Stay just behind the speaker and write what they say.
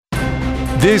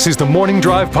This is the Morning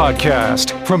Drive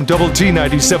Podcast from Double T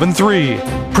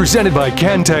 97.3, presented by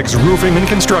Cantex Roofing and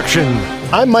Construction.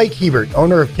 I'm Mike Hebert,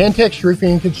 owner of Cantex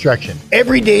Roofing and Construction.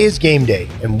 Every day is game day,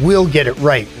 and we'll get it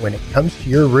right when it comes to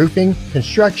your roofing,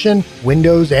 construction,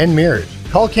 windows, and mirrors.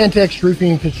 Call Cantex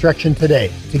Roofing and Construction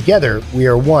today. Together, we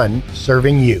are one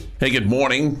serving you. Hey, good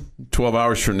morning. 12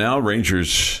 hours from now,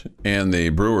 Rangers and the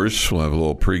Brewers will have a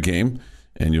little pregame,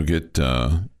 and you'll get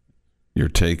your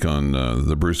take on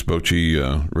the Bruce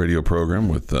Bochy radio program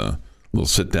with a little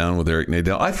sit down with Eric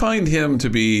Nadel. I find him to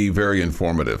be very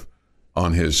informative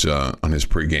on his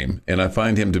pregame, and I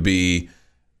find him to be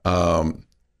kind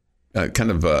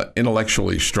of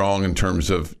intellectually strong in terms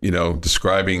of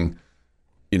describing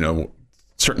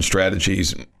certain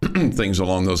strategies and things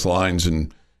along those lines,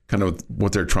 and kind of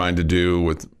what they're trying to do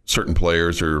with certain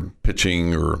players or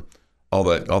pitching or all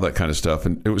that kind of stuff.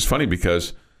 And it was funny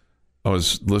because I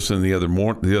was listening the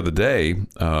other day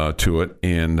to it,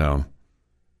 and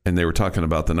they were talking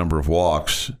about the number of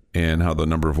walks and how the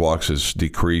number of walks has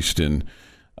decreased in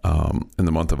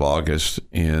the month of August,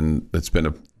 and that's been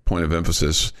a point of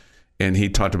emphasis. And he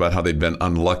talked about how they'd been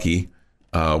unlucky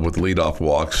with leadoff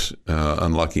walks,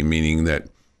 unlucky meaning that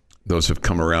those have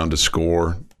come around to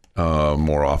score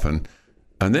more often.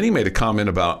 And then he made a comment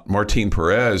about Martin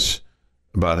Perez,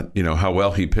 about how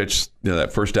well he pitched.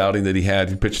 That first outing that he had,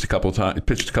 he pitched a couple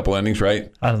innings, right?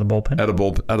 Out of the bullpen. Out of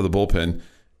the bullpen,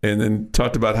 and then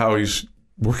talked about how he's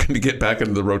working to get back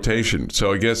into the rotation.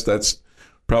 So I guess that's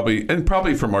probably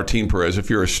for Martin Perez. If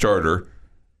you're a starter,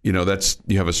 you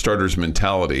have a starter's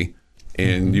mentality,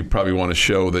 and you probably want to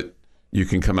show that you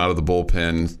can come out of the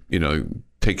bullpen,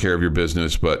 take care of your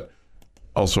business, but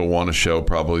also want to show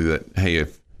probably that, hey,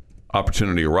 if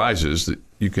opportunity arises, that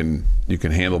you can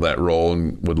handle that role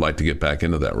and would like to get back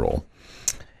into that role.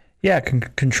 Yeah,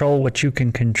 control what you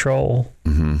can control.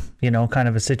 Mm-hmm. Kind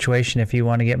of a situation. If you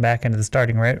want to get back into the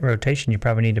starting rotation, you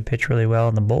probably need to pitch really well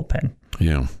in the bullpen.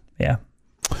 Yeah. Yeah.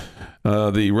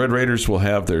 The Red Raiders will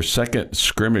have their second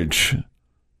scrimmage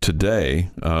today.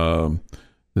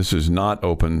 This is not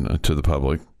open to the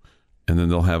public. And then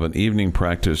they'll have an evening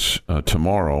practice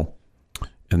tomorrow.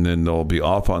 And then they'll be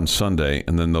off on Sunday.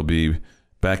 And then they'll be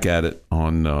back at it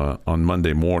on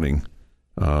Monday morning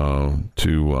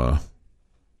to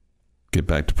get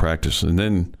back to practice. And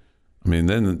then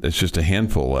it's just a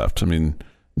handful left.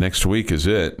 Next week is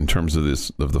it in terms of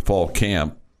the fall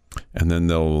camp. And then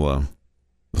they'll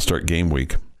start game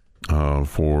week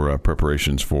for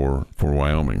preparations for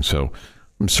Wyoming. So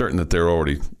I'm certain that they're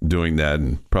already doing that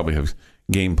and probably have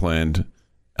game planned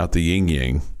out the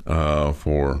yin-yang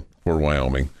for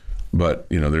Wyoming. But,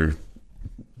 they're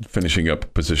finishing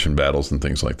up position battles and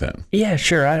things like that. Yeah,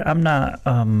 sure. I'm not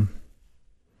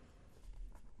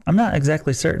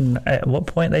exactly certain at what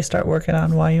point they start working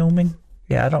on Wyoming.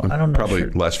 Yeah, I don't know.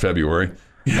 Probably last February.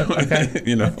 Okay.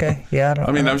 Okay. Yeah,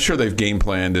 I'm sure they've game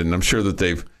planned, and I'm sure that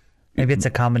they've. Maybe it's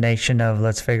a combination of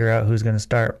let's figure out who's going to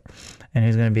start and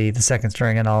who's going to be the second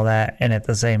string and all that, and at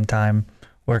the same time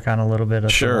work on a little bit of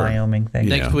the Wyoming thing.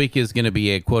 Next week is going to be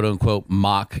a quote-unquote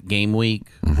mock game week,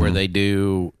 where they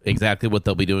do exactly what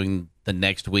they'll be doing the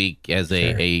next week as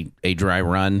a dry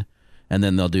run, and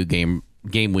then they'll do game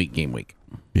week.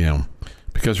 Yeah,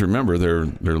 because remember they're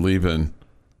leaving.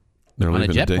 They're on leaving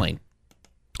a jet plane.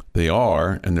 They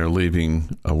are, and they're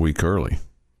leaving a week early,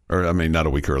 or not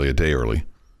a week early, a day early.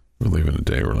 We're leaving a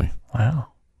day early. Wow.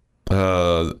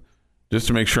 Just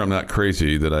to make sure I'm not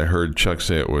crazy, that I heard Chuck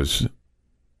say it was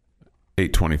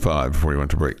 8:25 before he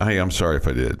went to break. Hey, I'm sorry if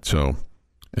I did. So,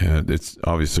 it's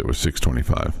obviously it was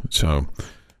 6:25. So,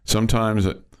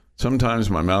 sometimes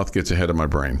my mouth gets ahead of my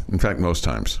brain. In fact, most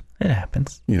times it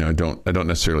happens. I don't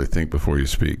necessarily think before you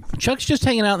speak. Chuck's just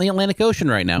hanging out in the Atlantic Ocean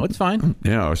right now. It's fine.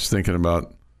 Yeah, I was thinking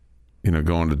about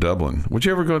going to Dublin. Would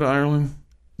you ever go to Ireland?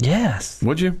 Yes.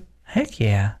 Would you? Heck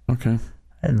yeah. Okay.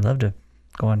 I'd love to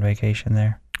go on vacation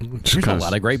there. There's a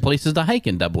lot of great places to hike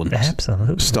in Dublin.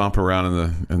 Absolutely. Stomp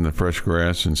around in the fresh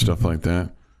grass and stuff like that.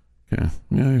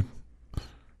 Yeah,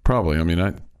 probably. I don't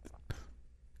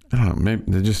know. Maybe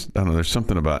I don't know. There's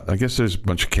something about. I guess there's a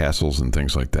bunch of castles and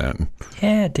things like that.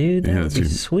 Yeah, dude, that would be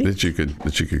sweet. That you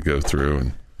could go through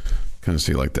and kind of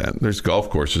see like that. There's golf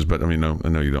courses, but I know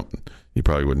you don't. You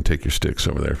probably wouldn't take your sticks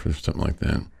over there for something like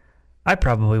that. I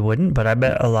probably wouldn't, but I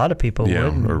bet a lot of people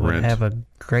would have a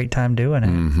great time doing it.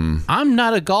 Mm-hmm. I'm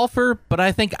not a golfer, but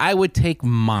I think I would take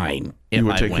mine. You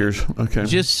would take yours? Okay.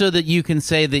 Just so that you can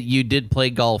say that you did play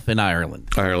golf in Ireland.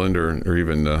 Or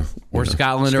even... or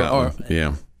Scotland. Or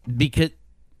yeah. Because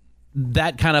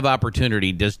that kind of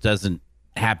opportunity just doesn't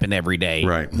happen every day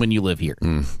when you live here.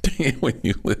 When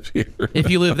you live here. If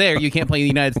you live there, you can't play in the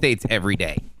United States every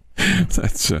day.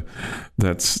 That's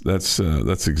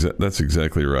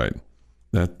exactly right.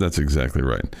 That's exactly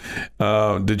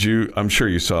right. Did you? I'm sure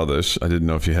you saw this. I didn't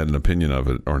know if you had an opinion of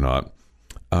it or not.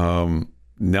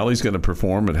 Nelly's going to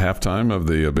perform at halftime of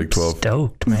the Big 12.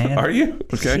 Stoked, man. Are you?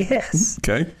 Okay. Yes.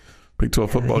 Okay. Big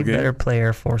 12 football You game. better play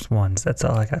Air Force Ones. That's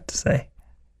all I got to say.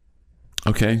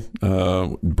 Okay.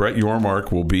 Brett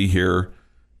Yormark will be here.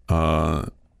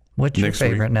 What's your next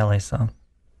favorite week. Nelly song?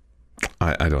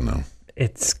 I don't know.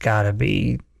 It's got to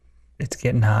be It's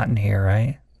Getting Hot in Here,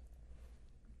 right?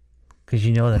 Because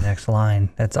you know the next line.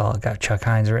 That's all got Chuck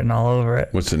Heinz written all over it.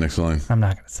 What's the next line? I'm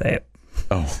not going to say it.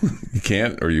 Oh, you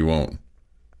can't or you won't?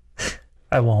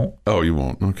 I won't. Oh, you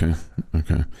won't. Okay.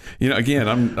 You know, again,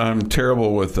 I'm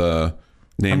terrible with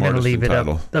name, artist, and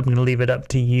title. I'm going to leave it up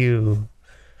to you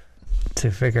to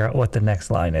figure out what the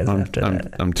next line is after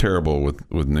that. I'm terrible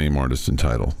with name, artist, and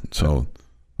title. So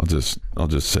I'll just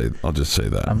say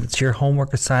that. It's your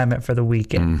homework assignment for the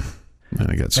weekend.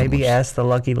 And I got so Maybe much. ask the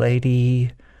lucky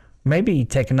lady. Maybe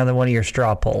take another one of your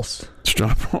straw polls.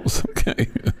 Straw polls, okay.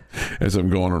 As I'm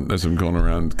going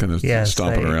around, kind of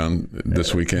stomping around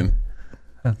this weekend.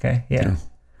 Okay, yeah.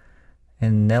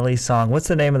 And Nelly's song. What's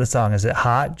the name of the song? Is it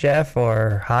Hot, Jeff,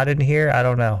 or Hot in Here? I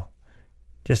don't know.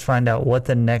 Just find out what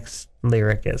the next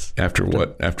lyric is. After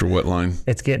what? After what line?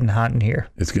 It's Getting Hot in Here.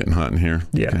 It's Getting Hot in Here.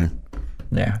 Yeah. Okay.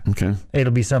 Yeah. Okay.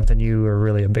 It'll be something you are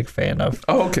really a big fan of.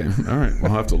 Oh, okay. All right.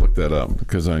 We'll have to look that up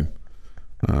because I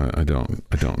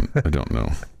don't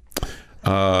know.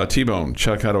 T-Bone,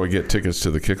 Chuck, how do I get tickets to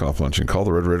the kickoff luncheon? Call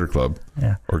the Red Raider Club,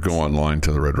 or go online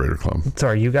to the Red Raider Club. So,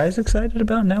 are you guys excited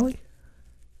about Nelly?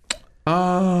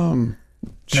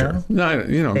 Sure. No,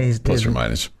 you know, plus or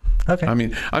minus. Okay. I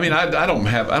mean, I don't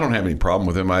have any problem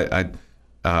with him.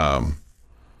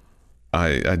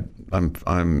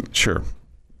 I'm sure.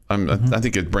 I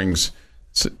think it brings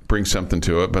something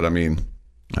to it, but I mean,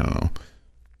 I don't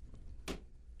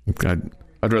know.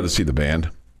 I'd rather see the band.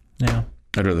 Yeah.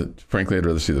 I'd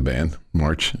rather see the band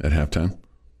march at halftime.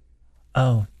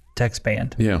 Oh, Tex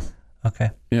Band. Yeah.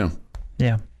 Okay. Yeah.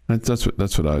 Yeah. That's what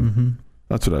I'd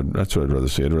rather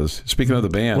see. Speaking of the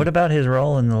band, What about his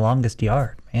role in The Longest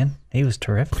Yard, man? He was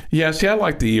terrific. yeah. See, I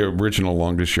like the original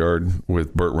Longest Yard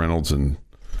with Burt Reynolds and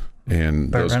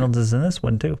Burt Reynolds is in this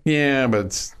one too. Yeah, but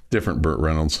it's different Burt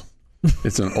Reynolds.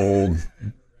 It's an old,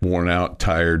 worn out,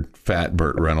 tired, fat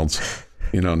Burt Reynolds.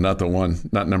 You know, not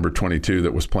number 22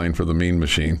 that was playing for the Mean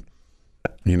Machine.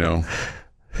 You know,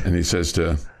 and he says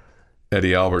to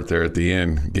Eddie Albert there at the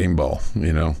end, "Game ball."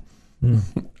 You know,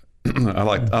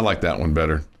 I like that one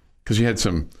better because you had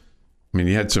some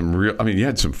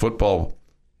football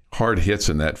hard hits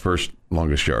in that first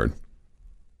Longest Yard. Have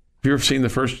you ever seen the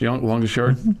first Longest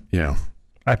Yard? Mm-hmm. Yeah.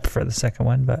 I prefer the second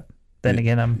one, but then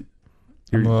again, I'm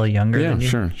a little younger than you.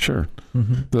 Sure.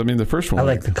 Mm-hmm. I mean, the first one. I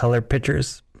like the color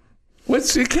pictures.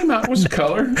 It came out. It was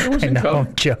color. It was in color.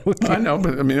 I'm joking. I know,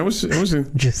 but I mean, it was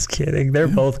in. Just kidding. They're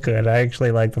both good. I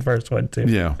actually like the first one too.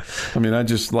 Yeah, I mean, I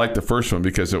just liked the first one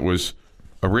because it was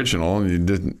original, and you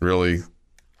didn't really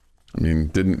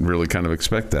kind of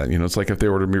expect that. You know, it's like if they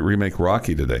were to remake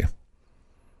Rocky today,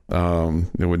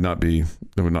 it would not be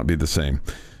the same.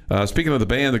 Speaking of the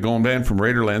band, the Golden Band from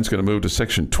Raiderland is going to move to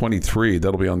Section 23.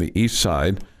 That'll be on the east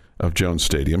side of Jones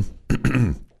Stadium.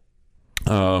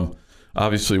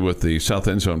 Obviously, with the South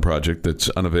End Zone project that's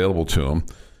unavailable to them,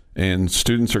 and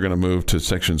students are going to move to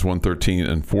sections 113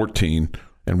 and 14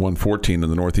 and 114 in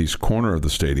the northeast corner of the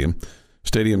stadium.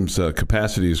 Stadium's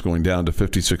capacity is going down to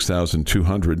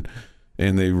 56,200,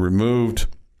 and they removed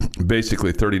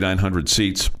basically 3,900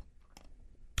 seats.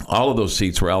 All of those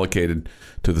seats were allocated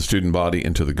to the student body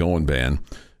and to the Golden Band.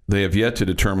 They have yet to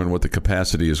determine what the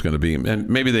capacity is going to be, and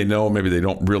maybe they know, maybe they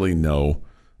don't really know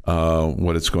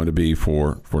what it's going to be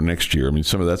for next year. I mean,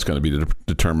 some of that's going to be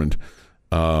determined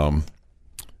at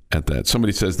that.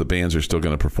 Somebody says the bands are still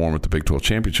going to perform at the Big 12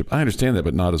 Championship. I understand that,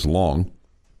 but not as long.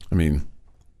 I mean,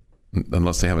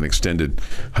 unless they have an extended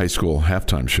high school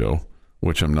halftime show,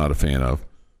 which I'm not a fan of.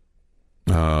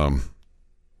 I'm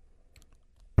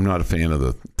not a fan of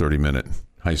the 30-minute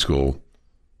high school.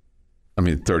 I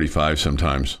mean, 35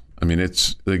 sometimes. I mean,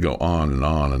 they go on and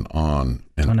on and on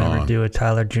and Don't on. ever do a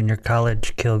Tyler Junior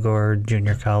College, Kilgore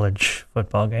Junior College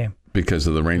football game. Because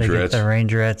of the They get Rangerettes? the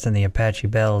Rangerettes and the Apache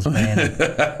Bells, man.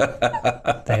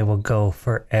 They will go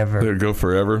forever. They'll go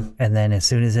forever? And then as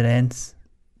soon as it ends,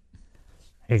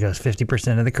 here goes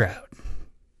 50% of the crowd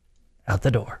out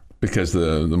the door. Because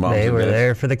the moms They and were dads,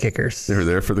 there for the kickers. They were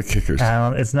there for the kickers.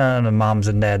 It's not the moms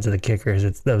and dads of the kickers.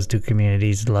 It's those two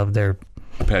communities love their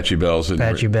Apache Bells and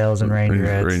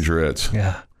Rangerettes. Rangerettes.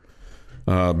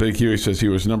 Yeah. Big Huey says he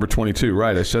was number 22.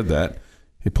 Right, I said that.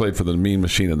 He played for the Mean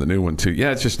Machine in the new one, too.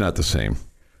 Yeah, it's just not the same.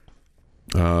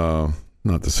 Not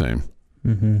the same.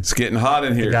 Mm-hmm. It's getting hot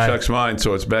in here. Chuck's mine,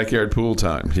 so it's backyard pool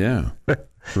time. Yeah.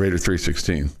 Raider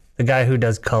 316. The guy who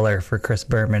does color for Chris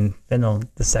Berman, and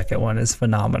the second one is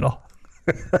phenomenal.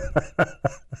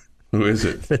 Who is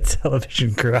it? The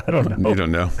television crew. I don't know. You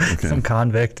don't know? Okay. Some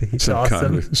convict. He's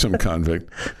awesome. Some convict.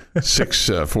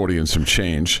 640 and some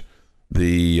change.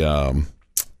 This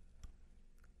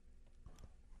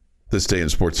day in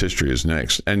sports history is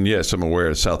next. And yes, I'm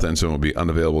aware South End Zone will be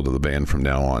unavailable to the band from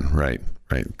now on. Right.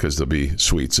 Because there'll be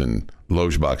suites and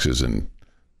loge boxes and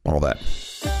all that.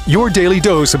 Your daily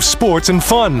dose of sports and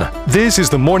fun. This is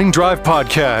the Morning Drive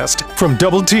Podcast from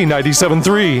Double T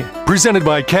 97.3, presented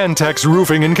by Cantex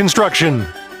Roofing and Construction.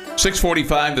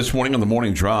 6:45 this morning on the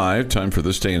Morning Drive. Time for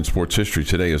This Day in Sports History.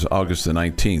 Today is August the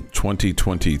 19th,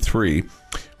 2023.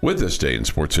 With This Day in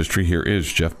Sports History, here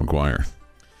is Jeff McGuire.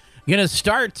 Going to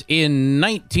start in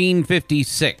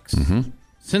 1956.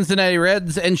 Cincinnati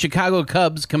Reds and Chicago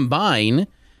Cubs combine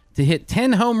to hit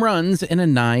 10 home runs in a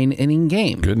 9-inning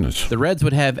game. Goodness. The Reds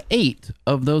would have 8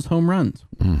 of those home runs.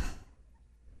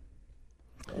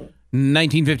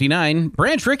 1959,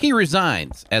 Branch Rickey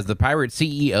resigns as the Pirates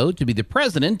CEO to be the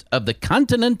president of the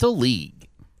Continental League.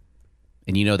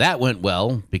 And you know that went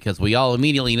well because we all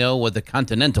immediately know what the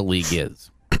Continental League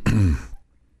is.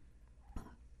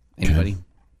 Anybody?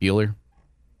 Bueller?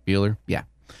 Yeah.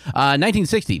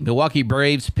 1960, Milwaukee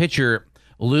Braves pitcher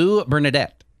Lou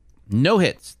Bernadette. No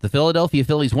hits. The Philadelphia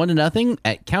Phillies 1-0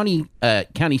 at County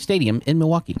Stadium in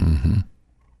Milwaukee.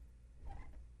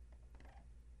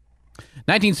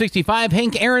 1965,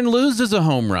 Hank Aaron loses a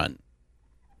home run.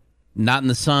 Not in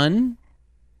the sun.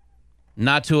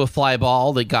 Not to a fly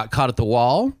ball that got caught at the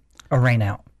wall. A rain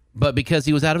out. But because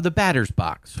he was out of the batter's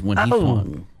box when he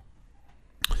swung.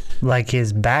 Like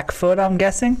his back foot, I'm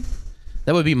guessing?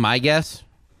 That would be my guess.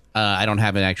 I don't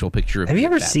have an actual picture of it. Have you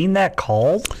ever seen that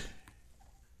called?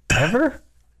 Ever?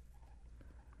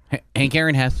 Hank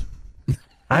Aaron has.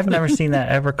 I've never seen that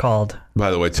ever called.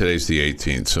 By the way, today's the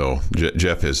 18th, so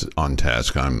Jeff is on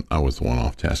task. I was the one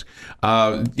off task.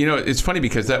 It's funny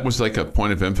because that was like a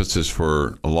point of emphasis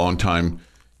for a long time.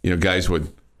 Guys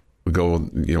would go,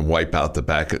 wipe out the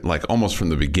back, like almost from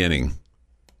the beginning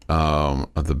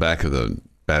of the back of the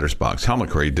batter's box. Hal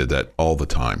McRae did that all the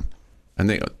time. And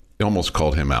they almost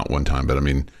called him out one time, but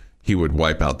he would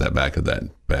wipe out that back of that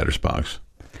batter's box.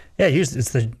 Yeah,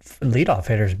 it's the leadoff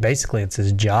hitters. Basically, it's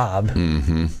his job.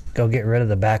 Mm-hmm. Go get rid of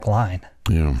the back line.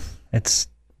 Yeah. It's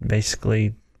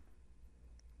basically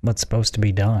what's supposed to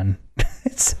be done.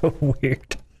 It's so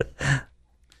weird.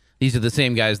 These are the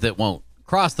same guys that won't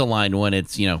cross the line when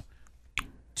it's, 2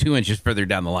 inches further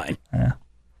down the line. Yeah.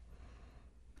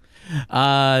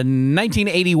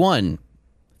 1981.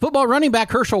 Football running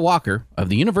back Herschel Walker of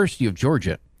the University of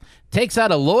Georgia takes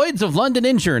out a Lloyd's of London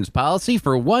insurance policy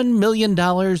for $1 million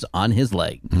on his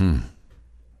leg.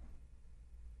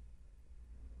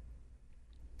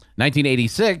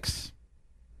 1986,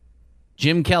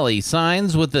 Jim Kelly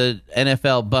signs with the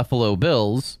NFL Buffalo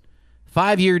Bills.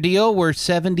 5-year deal worth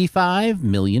 $75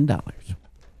 million.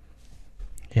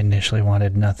 He initially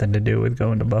wanted nothing to do with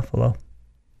going to Buffalo.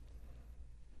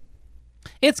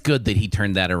 It's good that he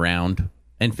turned that around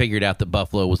and figured out that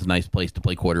Buffalo was a nice place to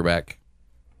play quarterback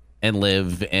and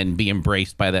live and be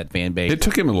embraced by that fan base. It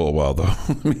took him a little while, though.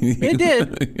 It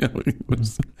did.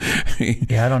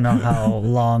 I don't know how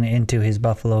long into his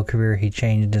Buffalo career he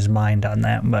changed his mind on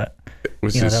that, but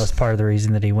that was part of the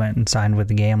reason that he went and signed with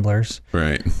the Gamblers.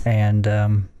 Right.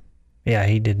 And,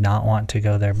 he did not want to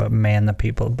go there, but man, the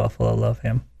people of Buffalo love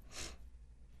him.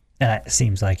 And it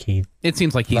seems like he's loves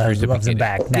him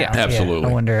back now. Yeah, absolutely. Yeah,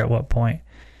 I wonder at what point.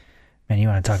 Man, you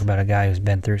want to talk about a guy who's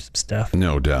been through some stuff.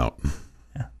 No doubt.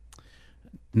 Yeah.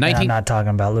 I'm not talking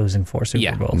about losing 4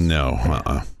 Super Bowls. No.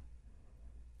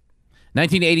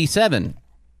 1987.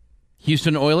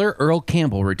 Houston Oiler Earl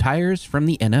Campbell retires from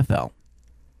the NFL.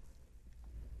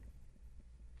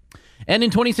 And in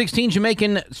 2016,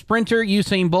 Jamaican sprinter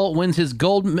Usain Bolt wins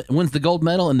the gold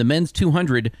medal in the men's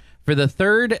 200 for the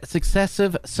 3rd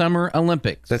successive Summer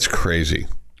Olympics. That's crazy.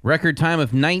 Record time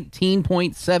of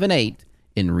 19.78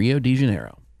 in Rio de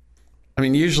Janeiro.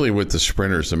 Usually with the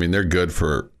sprinters, they're good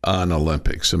for an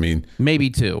Olympics. Maybe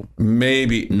 2.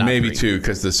 Maybe 3. 2,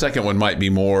 because the second one might be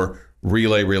more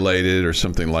relay related or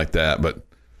something like that, but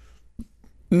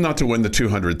not to win the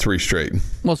 203 straight.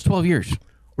 Well, it's 12 years.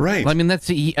 Right. That's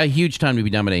a huge time to be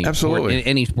dominating. Absolutely. In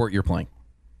any sport you're playing.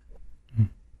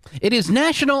 It is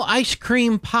National Ice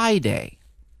Cream Pie Day.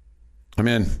 I'm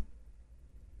in.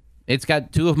 It's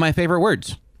got 2 of my favorite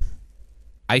words.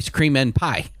 Ice cream and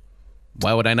pie.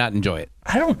 Why would I not enjoy it?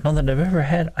 I don't know that I've ever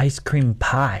had ice cream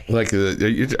pie. Like, are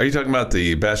you talking about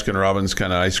the Baskin Robbins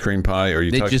kind of ice cream pie? Or are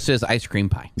you It just says ice cream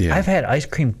pie. Yeah. I've had ice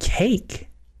cream cake.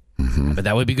 But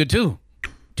that would be good too.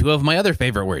 Two of my other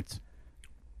favorite words.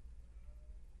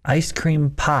 Ice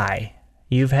cream pie.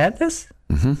 You've had this?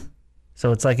 Mm-hmm.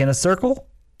 So it's like in a circle?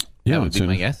 Yeah, That would be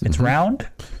my guess. It's round?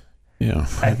 Yeah.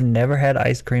 I've never had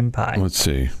ice cream pie. Let's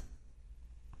see.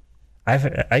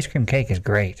 Ice cream cake is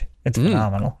great. It's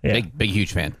phenomenal. Yeah. Big,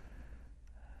 huge fan.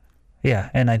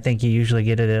 Yeah, and I think you usually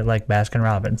get it at like Baskin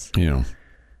Robbins. Yeah.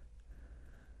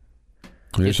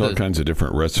 There's all kinds of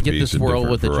different recipes. Get the swirl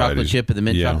with the chocolate chip and the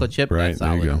mint chocolate chip. Right, That's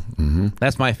there you solid. go. Mm-hmm.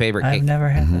 That's my favorite cake. I've never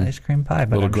had the ice cream pie,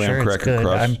 but Little I'm graham sure it's cracker good.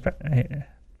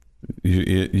 crust.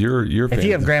 You're If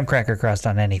you have graham cracker crust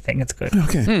on anything, it's good.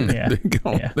 okay. Yeah. There you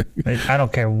go. Yeah. I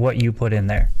don't care what you put in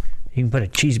there. You can put a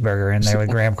cheeseburger in there with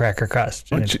graham cracker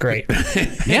crust, and it's great.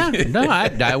 Yeah, no,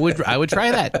 I would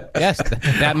try that. Yes,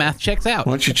 that math checks out.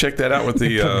 Why don't you check that out with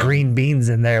the Put green beans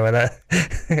in there with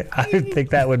a. I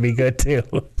think that would be good too.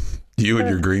 you and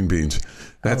your green beans.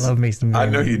 I love me some. I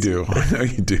green know beans. you do. I know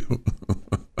you do.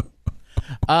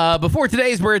 Before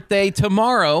today's birthday,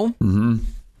 tomorrow,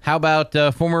 how about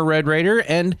former Red Raider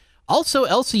and also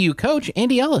LCU coach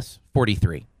Andy Ellis,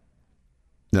 43.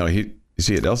 No, is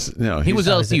he at LCU? No, He was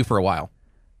LCU for a while.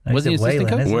 Was he He's at assistant Wayland,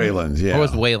 coach? isn't he? Wayland, yeah. Or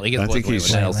was Wayland? I think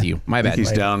he's at LCU. My I bad. think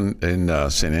he's down in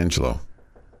San Angelo.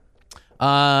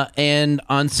 And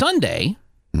on Sunday,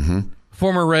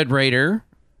 former Red Raider,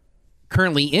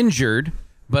 currently injured,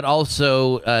 but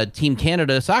also Team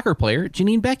Canada soccer player,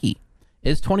 Janine Becky,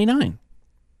 is 29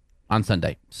 on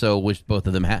Sunday. So wish both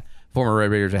of them, former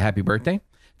Red Raiders, a happy birthday.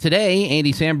 Today,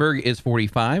 Andy Sandberg is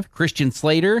 45. Christian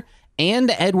Slater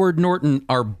and Edward Norton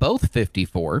are both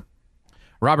 54.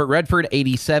 Robert Redford,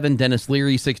 87. Dennis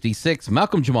Leary, 66.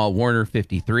 Malcolm Jamal Warner,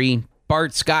 53.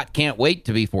 Bart Scott can't wait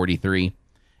to be 43.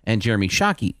 And Jeremy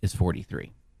Shockey is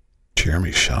 43.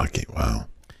 Jeremy Shockey, wow.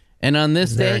 And on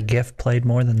this Is there a day, gift played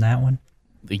more than that one?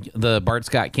 the Bart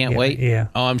Scott can't wait. Yeah.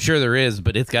 Oh, I'm sure there is,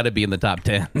 but it's got to be in the top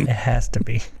 10. It has to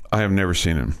be. I have never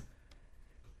seen him.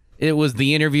 It was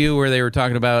the interview where they were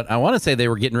talking about, I want to say they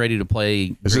were getting ready to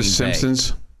play Is Green this Bay.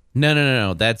 Simpsons?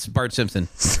 No. That's Bart Simpson.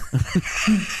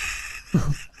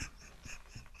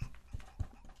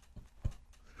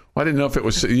 Well, I didn't know if it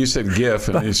was, you said GIF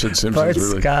and you said Simpsons. Bart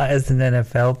Really? Scott is an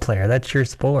NFL player. That's your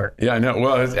sport. Yeah, I know.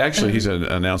 Well, actually, he's an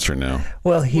announcer now.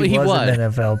 Well, he was was. an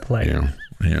NFL player.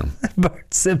 Yeah.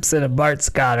 Bart Simpson and Bart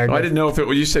Scott are. Well, I didn't know if it.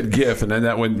 Well, you said GIF, and then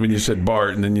that when you said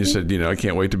Bart, and then you said, I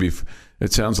can't wait to be.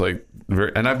 It sounds like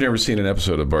very. And I've never seen an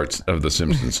episode of The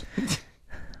Simpsons.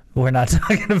 We're not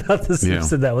talking about the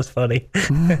Simpsons. That was funny.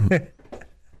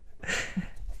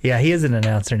 Yeah, he is an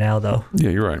announcer now, though. Yeah,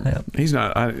 you're right. Yeah. He's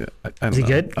not. I don't Is he know.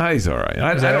 good? He's all right.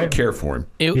 I that don't right? care for him.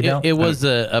 It was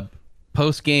a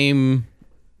post game,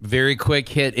 very quick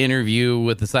hit interview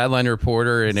with the sideline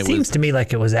reporter, and it Seems was to me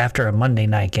like it was after a Monday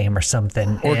night game or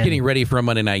something. or and getting ready for a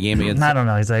Monday night game against I don't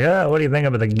know. He's like, what do you think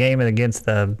about the game against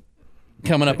the?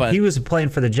 coming up on. He was playing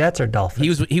for the Jets or Dolphins.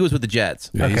 He was with the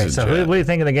Jets. Yeah, Okay, he's so a Jet. what do you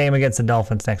think of the game against the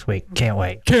Dolphins next week? Can't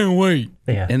wait. Can't wait.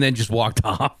 Yeah, And then just walked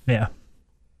off. yeah.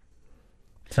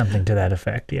 Something to that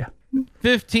effect. Yeah.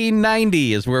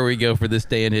 1590 is where we go for this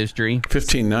day in history.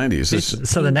 1590. Is this?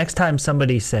 So the next time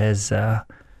somebody says, shoot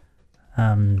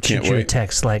you a wait.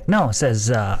 text like, no, it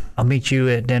says, I'll meet you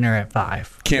at dinner at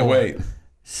 5. Can't wait.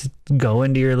 Go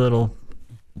into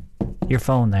your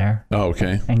phone there Oh,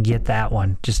 okay. and get that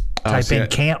one. Just type see, in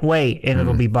 "can't wait" and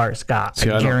it'll be Bart Scott. See,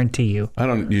 I I don't- guarantee you. I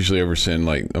don't usually ever send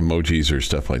like emojis or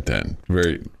stuff like that.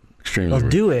 Very extremely. They'll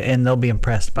do it and they'll be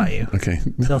impressed by you. Okay.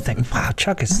 They'll think, "Wow,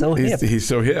 Chuck is so hip." He's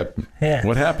so hip. Yeah.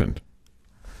 What happened?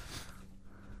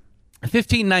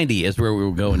 1590 is where we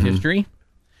will go in history.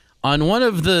 On one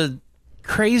of the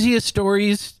craziest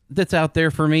stories that's out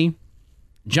there for me,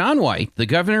 John White, the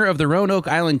governor of the Roanoke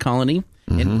Island colony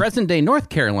in present-day North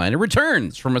Carolina,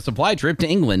 returns from a supply trip to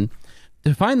England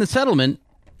to find the settlement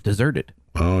deserted.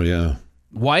 Oh yeah.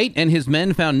 White and his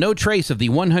men found no trace of the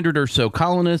 100 or so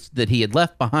colonists that he had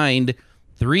left behind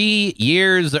 3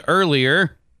 years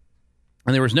earlier,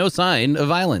 and there was no sign of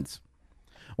violence.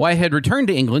 White had returned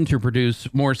to England to procure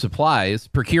more supplies,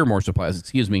 but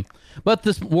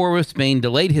the war with Spain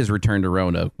delayed his return to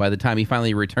Roanoke. By the time he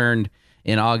finally returned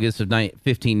in August of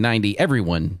 1590,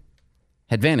 everyone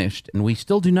had vanished, and we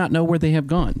still do not know where they have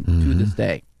gone to this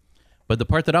day. But the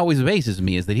part that always amazes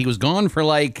me is that he was gone for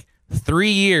like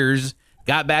 3 years,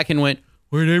 got back and went,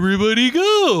 "Where'd everybody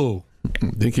go?"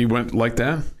 Think he went like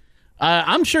that?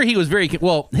 I'm sure he was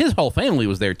well, his whole family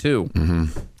was there too.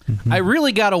 I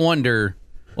really got to wonder,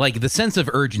 like, the sense of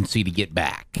urgency to get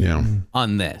back Yeah.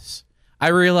 on this. I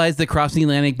realized that crossing the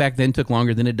Atlantic back then took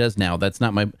longer than it does now. That's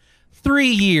not my 3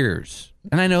 years.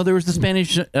 And I know there was the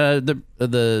Spanish,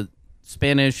 the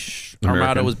Spanish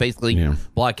Armada was basically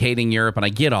blockading Europe, and I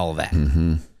get all of that.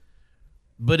 Mm-hmm.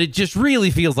 But it just really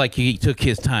feels like he took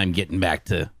his time getting back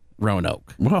to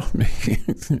Roanoke. Well,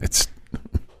 it's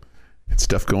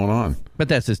stuff going on. But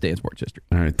that's this day in sports history.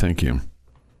 All right, thank you.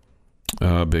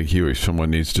 Big Huey,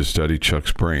 someone needs to study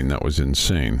Chuck's brain. That was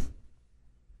insane.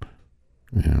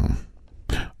 Yeah.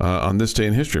 On this day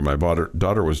in history, my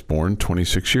daughter was born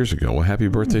 26 years ago. Well, happy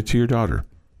birthday to your daughter.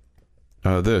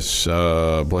 Bless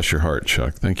your heart,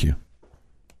 Chuck. Thank you.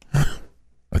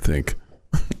 I think.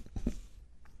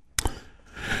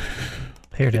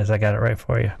 Here it is. I got it right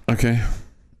for you. Okay.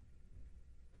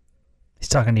 He's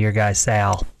talking to your guy,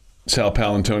 Sal. Sal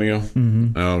Palantonio?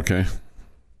 Mm-hmm. Oh, okay.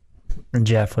 And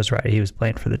Jeff was right. He was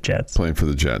playing for the Jets. Playing for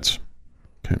the Jets.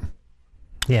 Okay.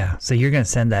 Yeah. So you're going to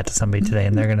send that to somebody today,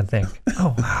 and they're going to think,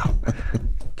 oh, wow.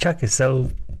 Chuck is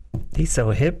he's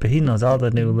so hip, but he knows all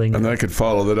the new lingo. And I could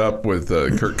follow that up with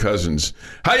Kirk Cousins.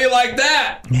 How you like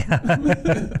that?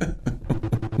 Yeah.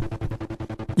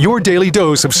 Your daily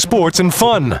dose of sports and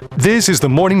fun. This is the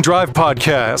Morning Drive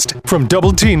Podcast from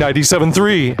Double T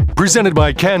 97.3, presented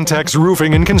by Cantex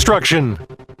Roofing and Construction.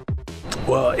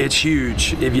 Well, it's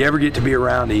huge. If you ever get to be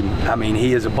around him, I mean,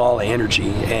 he is a ball of energy,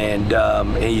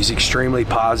 and he's extremely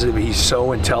positive. He's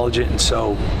so intelligent, and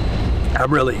so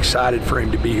I'm really excited for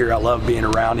him to be here. I love being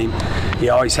around him. He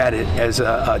always had it as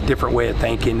a different way of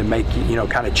thinking to make,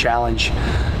 kind of challenge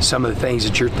some of the things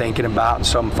that you're thinking about, and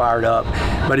so I'm fired up.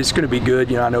 But it's going to be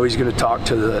good. I know he's going to talk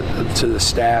to the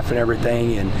staff and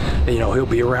everything, and he'll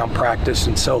be around practice,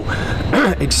 and so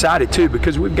excited too,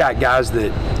 because we've got guys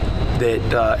that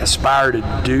aspire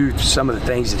to do some of the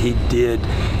things that he did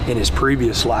in his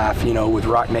previous life, with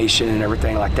Rock Nation and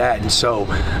everything like that. And so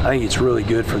I think it's really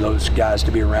good for those guys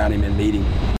to be around him and meet him.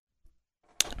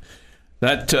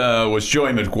 That was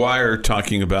Joey McGuire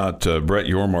talking about Brett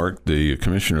Yormark, the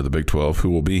commissioner of the Big 12, who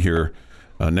will be here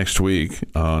next week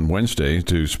on Wednesday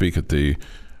to speak at the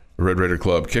Red Raider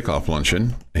Club kickoff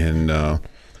luncheon. And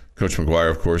Coach McGuire,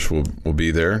 of course, will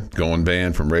be there. Going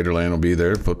Band from Raiderland will be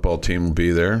there. Football team will be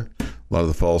there. A lot of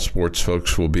the fall sports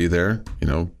folks will be there.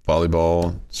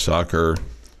 Volleyball, soccer,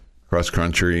 cross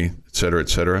country, et cetera, et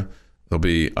cetera. There'll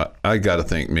be. I got to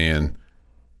think, man.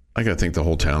 I got to think the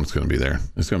whole town's going to be there.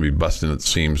 It's going to be busting at the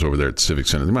seams over there at the Civic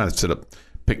Center. They might have to set up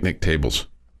picnic tables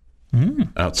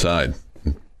outside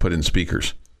and put in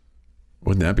speakers.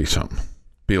 Wouldn't that be something?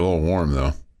 Be a little warm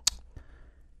though.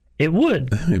 It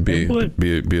would. It'd be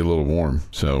a little warm.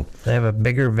 So they have a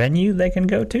bigger venue they can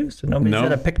go to, so nobody's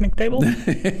at a picnic table.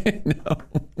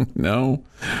 No.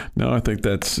 I think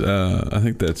that's.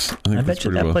 I bet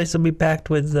you that place will be packed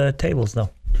with tables,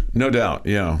 though. No doubt.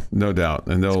 Yeah, no doubt.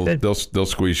 And they'll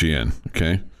squeeze you in.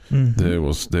 Okay.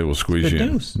 Mm-hmm. They will squeeze you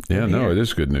in. News. Yeah. No, it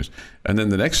is good news. And then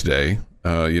the next day,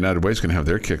 United Way's going to have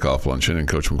their kickoff luncheon, and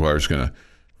Coach McGuire's going to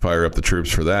fire up the troops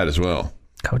for that as well.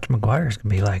 Coach McGuire's going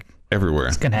to be like. Everywhere.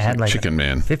 He's going to add like Chicken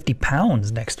Man. 50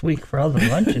 pounds next week for all the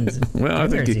luncheons. Well, I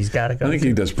think he's got to go. I think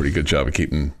he does a pretty good job of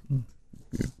keeping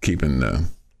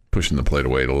pushing the plate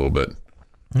away a little bit.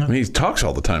 I mean, he talks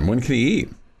all the time. When can he eat?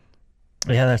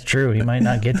 Yeah, that's true. He might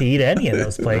not get to eat any of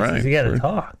those places. Right, You got to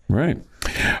talk. Right.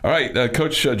 All right,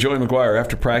 Coach Joey McGuire,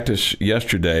 after practice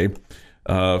yesterday,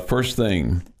 first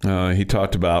thing he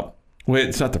talked about. Wait,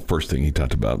 it's not the first thing he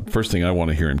talked about. First thing I want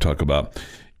to hear him talk about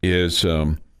is.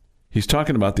 He's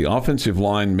talking about the offensive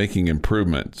line making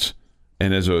improvements,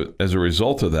 and as a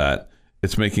result of that,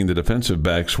 it's making the defensive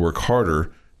backs work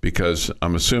harder because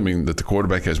I'm assuming that the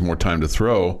quarterback has more time to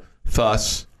throw.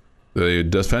 Thus, the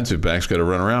defensive backs got to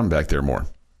run around back there more.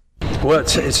 Well,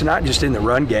 it's not just in the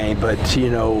run game, but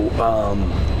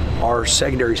our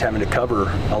secondary's having to cover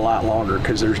a lot longer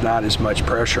because there's not as much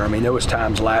pressure. I mean, there was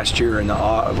times last year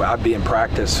I'd be in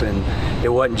practice, and it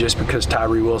wasn't just because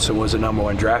Tyree Wilson was a number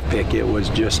 1 draft pick. It was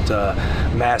just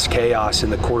mass chaos in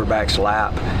the quarterback's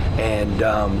lap,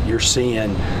 and you're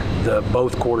seeing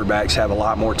both quarterbacks have a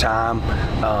lot more time,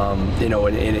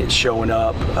 and it's showing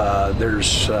up.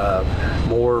 There's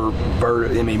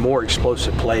more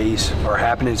explosive plays are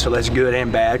happening, so that's good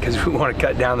and bad because we want to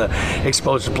cut down the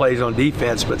explosive plays on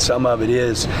defense, but some of it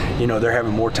is, they're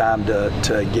having more time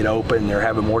to get open. They're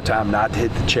having more time not to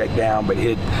hit the check down, but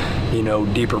hit,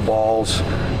 deeper balls.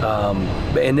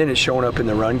 And then it's showing up in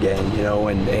the run game,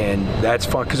 and that's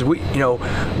fun because we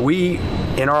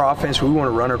in our offense, we want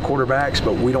to run our quarterbacks,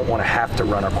 but we don't want to have to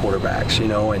run our quarterbacks,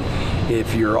 and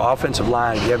if your offensive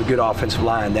line, if you have a good offensive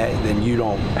line, then you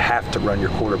don't have to run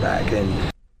your quarterback.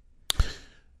 And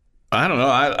I don't know.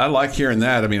 I like hearing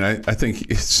that. I mean, I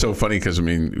think it's so funny because,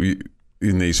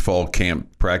 in these fall camp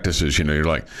practices, you're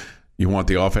like, you want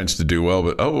the offense to do well,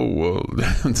 but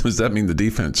does that mean the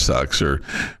defense sucks or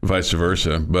vice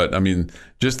versa? But I mean,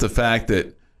 just the fact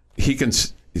that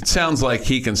it sounds like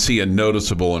he can see a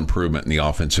noticeable improvement in the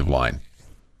offensive line.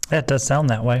 That does sound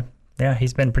that way. Yeah,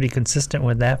 he's been pretty consistent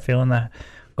with that, feeling that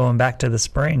going back to the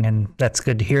spring, and that's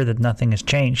good to hear that nothing has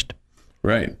changed.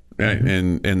 Right.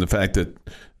 Mm-hmm. And the fact that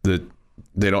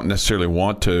they don't necessarily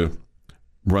want to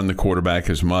run the quarterback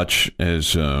as much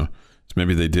as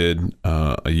maybe they did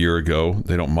a year ago.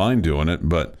 They don't mind doing it,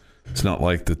 but it's not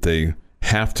like that they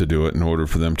have to do it in order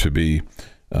for them to be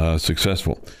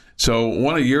successful. So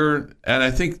and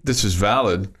I think this is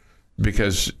valid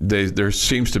because there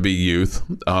seems to be youth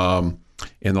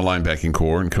in the linebacking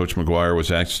core, and Coach McGuire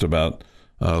was asked about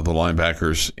the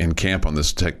linebackers in camp on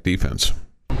this Tech defense.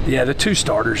 Yeah, the two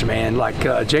starters, man, like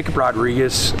Jacob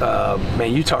Rodriguez,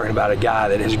 man, you talking about a guy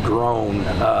that has grown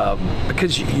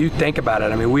because you think about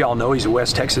it. I mean, we all know he's a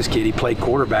West Texas kid. He played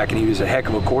quarterback, and he was a heck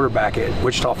of a quarterback at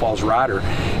Wichita Falls Rider.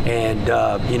 And,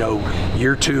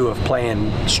 year two of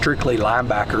playing strictly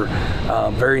linebacker,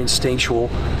 very instinctual.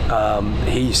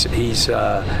 He's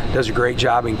does a great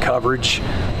job in coverage.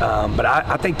 But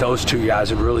I think those two guys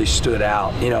have really stood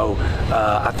out.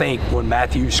 I think when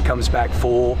Matthews comes back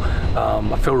full,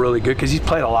 I feel really good because he's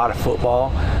played a lot of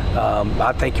football.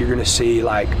 I think you're going to see,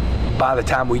 like, by the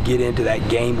time we get into that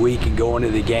game week and go into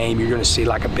the game, you're going to see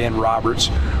like a Ben Roberts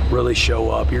really show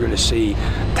up. You're going to see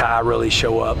Ty really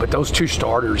show up. But those two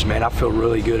starters, man, I feel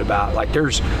really good about. Like,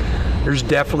 there's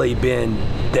definitely been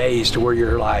days to where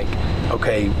you're like,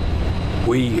 okay,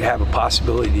 we have a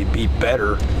possibility to be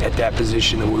better at that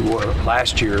position than we were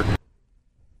last year.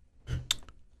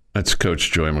 That's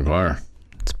Coach Joey McGuire.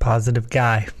 It's a positive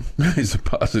guy. He's a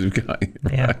positive guy.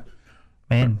 Yeah. Right.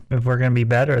 Man, if we're going to be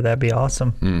better, that'd be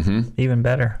awesome. Mm-hmm. Even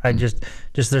better.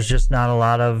 There's just not a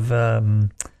lot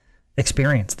of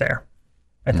experience there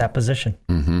at that position.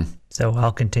 Mm-hmm. So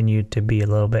I'll continue to be a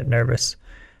little bit nervous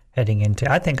heading into.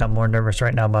 I think I'm more nervous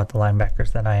right now about the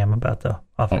linebackers than I am about the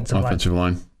offensive line. Offensive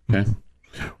line. Okay.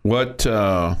 Mm-hmm. What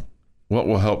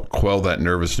will help quell that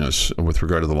nervousness with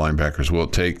regard to the linebackers? Will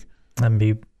it take and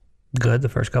be good the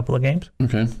first couple of games?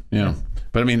 Okay. Yeah.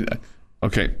 But I mean,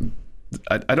 okay.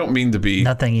 I don't mean to be.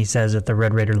 Nothing he says at the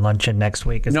Red Raider luncheon next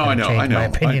week is going to change my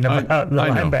opinion about the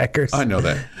linebackers. I know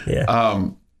that. Yeah.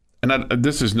 And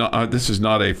this is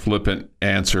not a flippant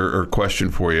answer or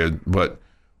question for you, but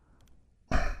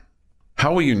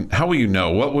how will you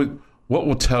know? What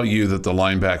will tell you that the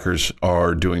linebackers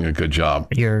are doing a good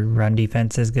job? Your run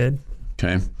defense is good.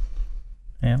 Okay.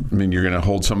 Yeah. I mean, you're going to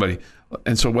hold somebody.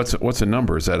 And so what's a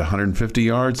number? Is that 150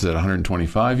 yards? Is that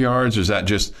 125 yards? Or is that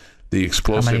just the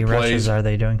explosive plays? How many rushes are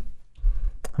they doing?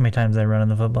 How many times are they running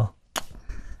the football?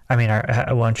 I mean, why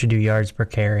don't you do yards per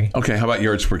carry? Okay, how about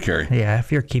yards per carry? Yeah,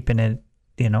 if you're keeping it,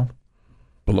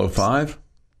 below 5?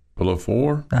 Below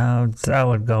 4? I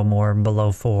would go more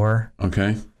below 4.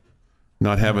 Okay.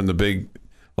 Not having the big,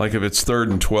 like if it's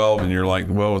 3rd and 12 and you're like,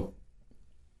 well,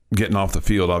 getting off the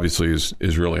field obviously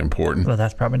is really important. Well,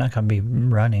 that's probably not going to be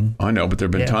running. I know, but there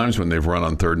have been times when they've run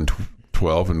on 3rd and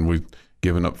 12 and we've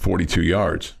given up 42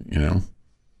 yards, There's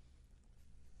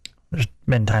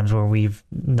been times where we've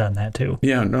done that too.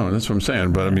 Yeah, no, that's what I'm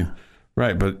saying. But I mean,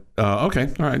 right. But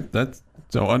okay. All right. That's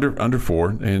so under 4.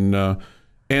 And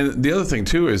the other thing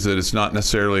too is that it's not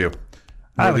necessarily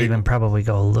I would even probably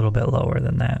go a little bit lower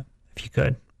than that if you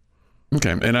could.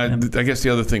 Okay. And I guess the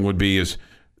other thing would be is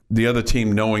the other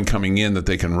team knowing coming in that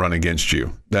they can run against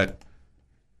you. That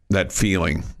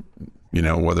feeling,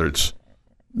 whether it's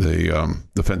the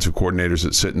defensive coordinators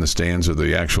that sit in the stands or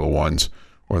the actual ones,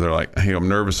 or they're like, hey, I'm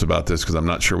nervous about this because I'm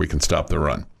not sure we can stop the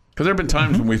run. Because there have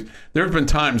been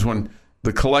times when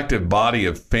the collective body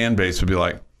of fan base would be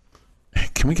like, hey,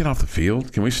 can we get off the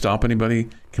field? Can we stop anybody?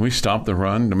 Can we stop the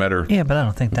run? No matter. Yeah, but I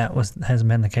don't think that hasn't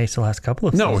been the case the last couple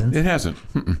of seasons. No, it hasn't.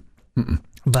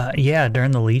 But yeah,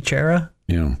 during the Leach era,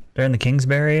 during the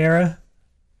Kingsbury era,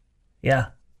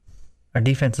 our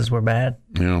defenses were bad.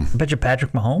 Yeah, I bet you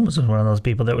Patrick Mahomes was one of those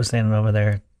people that was standing over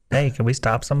there. Hey, can we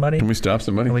stop somebody? Can we stop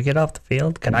somebody? Can we get off the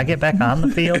field? Can I get back on the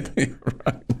field? Right.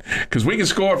 Because we can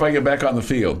score if I get back on the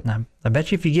field. I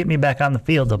bet you if you get me back on the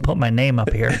field, they'll put my name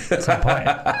up here at some point.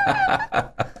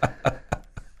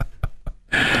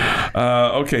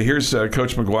 Okay, here's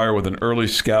Coach McGuire with an early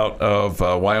scout of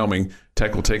Wyoming.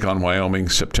 Tech will take on Wyoming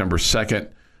September 2nd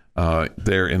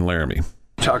there in Laramie.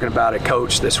 Talking about a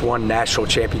coach that's won national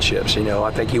championships.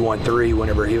 I think he won 3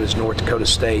 whenever he was North Dakota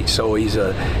State. So he's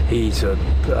a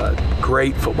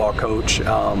great football coach.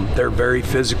 They're very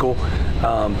physical.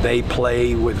 They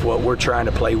play with what we're trying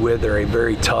to play with. They're a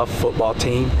very tough football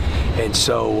team, and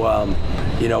so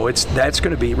that's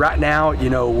going to be right now.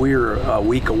 We're a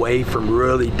week away from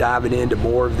really diving into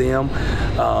more of them,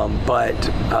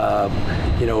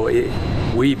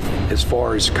 we've, as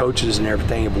far as coaches and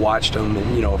everything, have watched them,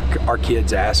 and our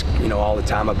kids ask all the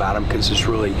time about them because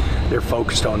they're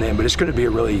focused on them. But it's going to be a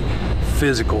really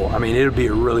physical. It'll be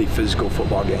a really physical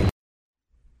football game.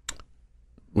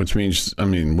 Which means,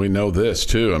 we know this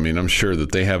too. I'm sure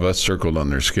that they have us circled on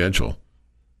their schedule.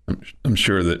 I'm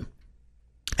sure that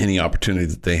any opportunity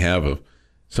that they have of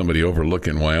somebody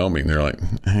overlooking Wyoming, they're like,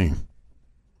 hey,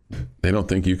 they don't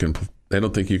think you can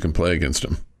play against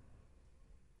them.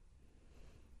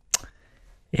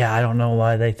 Yeah, I don't know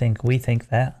why we think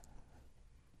that.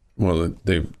 Well,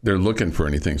 they're looking for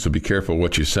anything, so be careful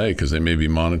what you say because they may be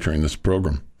monitoring this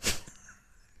program.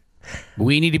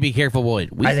 We need to be careful what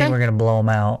I think we're going to blow them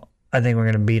out. I think we're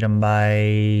going to beat them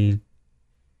by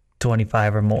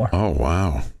 25 or more. Oh,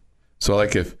 wow. So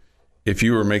like if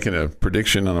you were making a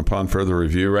prediction upon further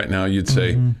review right now, you'd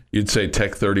say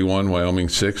Tech 31, Wyoming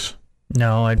 6?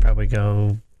 No, I'd probably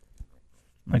go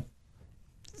like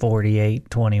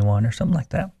 48-21 or something like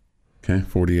that. Okay,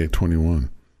 48-21.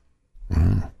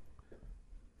 Wow.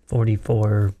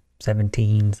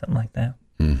 44-17, something like that.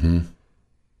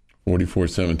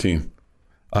 44-17.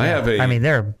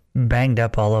 They're banged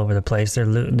up all over the place.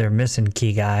 They're missing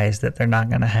key guys that they're not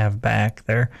going to have back.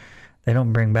 They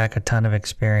don't bring back a ton of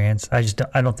experience. I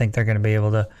don't think they're going to be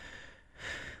able to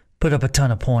put up a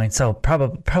ton of points. So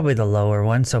probably the lower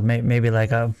one. So maybe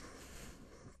like a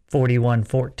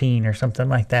 41-14 or something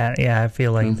like that. Yeah, I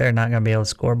feel like they're not going to be able to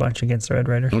score a bunch against the Red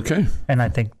Raiders. Okay. And I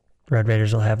think Red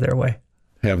Raiders will have their way.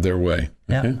 Okay,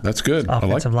 yeah. That's good.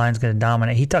 Offensive line's going to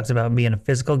dominate. He talks about being a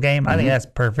physical game. I think that's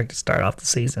perfect to start off the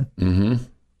season. Mm-hmm.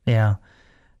 Yeah.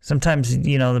 Sometimes,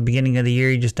 the beginning of the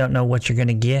year, you just don't know what you're going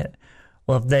to get.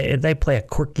 Well, if they play a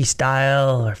quirky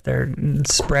style or if they're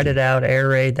spread it out, air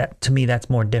raid, to me, that's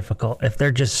more difficult. If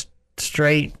they're just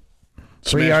straight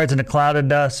 3 yards in a cloud of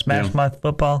dust, smash mouth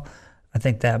football, I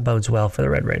think that bodes well for the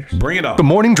Red Raiders. Bring it on. The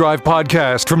Morning Drive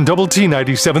podcast from Double T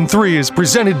 97.3 is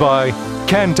presented by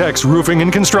Cantex Roofing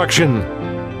and Construction.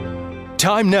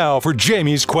 Time now for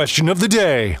Jamie's question of the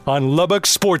day on Lubbock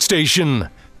Sports Station,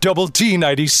 Double T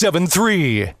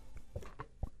 97.3.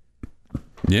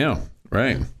 Yeah,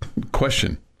 right.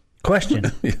 Question.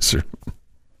 Yes, sir.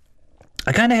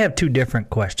 I kind of have two different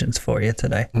questions for you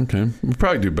today. Okay. We'll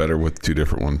probably do better with two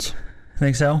different ones.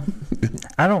 Think so?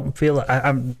 I don't feel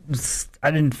I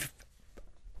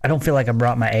don't feel like I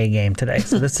brought my A game today.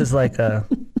 So this is like a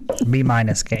B-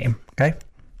 game. Okay.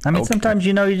 Sometimes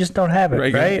you just don't have it,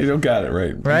 right? You don't got it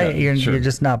right. Right. You're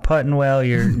just not putting well.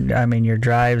 Your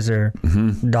drives are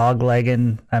dog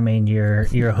legging.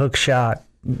 Your hook shot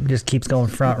just keeps going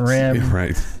front rim.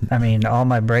 Right. All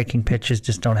my breaking pitches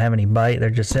just don't have any bite. They're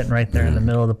just sitting right there in the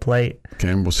middle of the plate.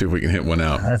 Okay, we'll see if we can hit one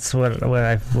out. That's what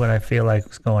I feel like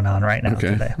is going on right now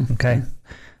today. Okay.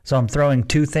 So I'm throwing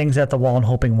two things at the wall and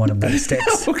hoping one of them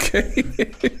sticks. Okay.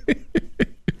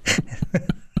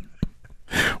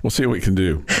 We'll see what we can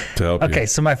do to help you. Okay,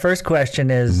 so my first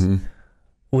question is,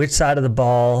 which side of the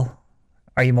ball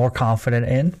are you more confident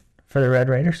in for the Red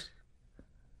Raiders?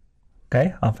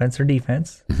 Okay, offense or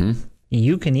defense?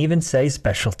 You can even say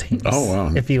special teams. Oh,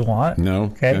 wow. If you want. No,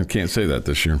 okay. I can't say that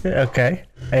this year. Okay.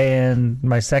 And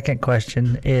my second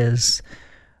question is,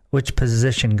 which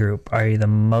position group are you the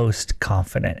most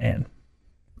confident in?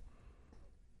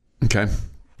 Okay.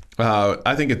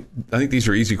 I think these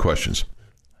are easy questions.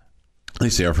 At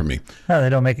least they are for me. No,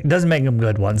 it doesn't make them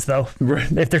good ones, though.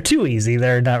 Right. If they're too easy,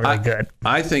 they're not really good.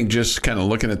 I think just kind of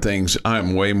looking at things,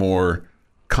 I'm way more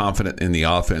confident in the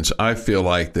offense. I feel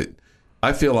like that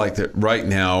right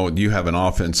now you have an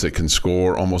offense that can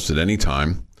score almost at any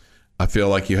time. I feel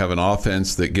like you have an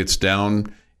offense that gets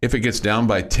down. If it gets down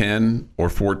by 10 or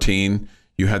 14,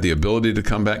 you have the ability to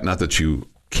come back. Not that you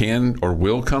can or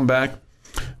will come back,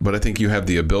 but I think you have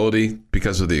the ability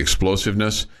because of the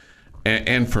explosiveness.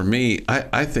 And for me,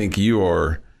 I think you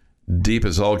are deep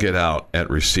as all get out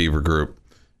at receiver group.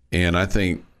 And I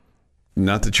think,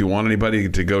 not that you want anybody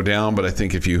to go down, but I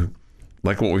think if you,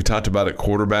 like what we talked about at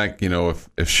quarterback,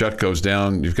 if Shutt goes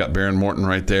down, you've got Baron Morton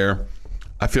right there.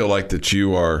 I feel like that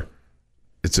you are,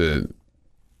 it's a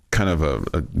kind of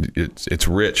it's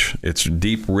rich. It's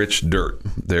deep, rich dirt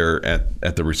there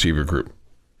at the receiver group.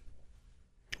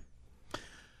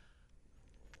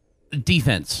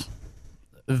 Defense.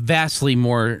 Vastly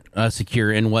more secure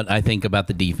in what I think about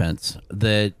the defense.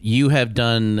 That you have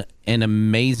done an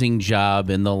amazing job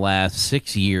in the last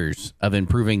 6 years of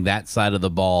improving that side of the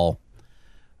ball.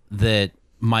 That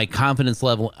my confidence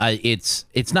level, it's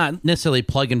not necessarily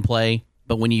plug and play,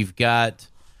 but when you've got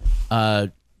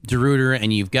DeRuyter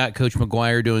and you've got Coach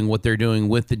McGuire doing what they're doing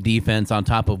with the defense on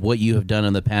top of what you have done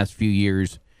in the past few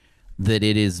years, that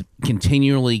it is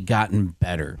continually gotten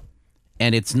better.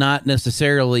 And it's not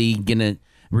necessarily going to,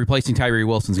 replacing Tyree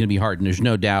Wilson's going to be hard, and there's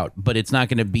no doubt, but it's not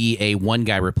going to be a one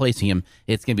guy replacing him.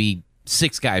 It's going to be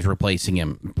 6 guys replacing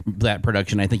him, that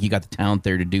production. I think you got the talent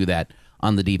there to do that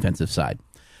on the defensive side.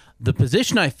 The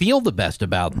position I feel the best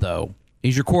about, though,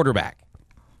 is your quarterback.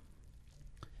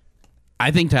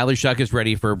 I think Tyler Shuck is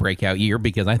ready for a breakout year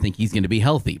because I think he's going to be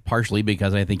healthy, partially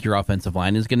because I think your offensive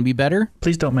line is going to be better.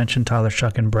 Please don't mention Tyler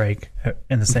Shuck and break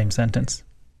in the same sentence.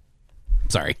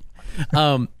 Sorry.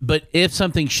 But if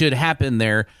something should happen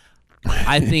there,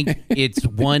 I think it's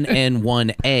 1N,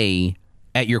 1A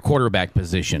at your quarterback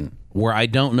position, where I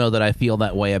don't know that I feel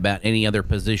that way about any other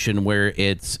position where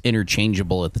it's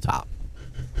interchangeable at the top.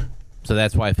 So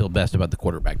that's why I feel best about the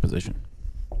quarterback position.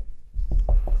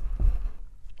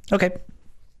 Okay.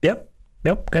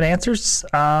 Yep. Good answers.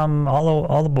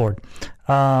 All aboard.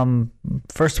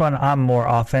 First one, I'm more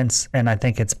offense, and I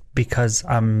think it's because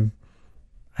I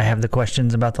have the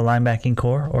questions about the linebacking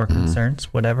core or concerns,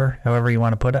 however you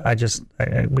want to put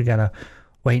it. We gotta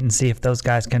wait and see if those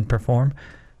guys can perform.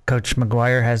 Coach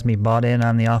McGuire has me bought in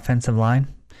on the offensive line,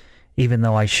 even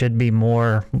though I should be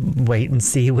more wait and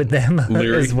see with them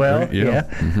as well. Right? Yeah.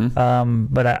 Mm-hmm.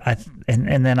 But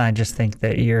then I just think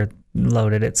that you're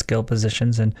loaded at skill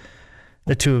positions, and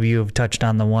the two of you have touched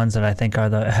on the ones that I think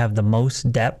have the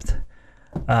most depth.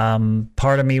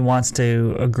 Part of me wants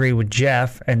to agree with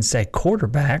Jeff and say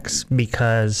quarterbacks,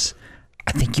 because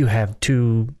I think you have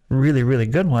 2 really, really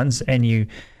good ones, and you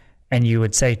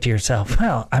would say to yourself,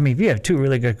 well, I mean, if you have 2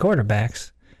 really good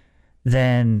quarterbacks,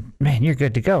 then, man, you're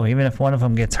good to go, even if one of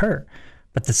them gets hurt.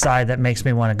 But the side that makes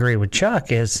me want to agree with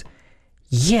Chuck is,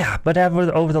 yeah, but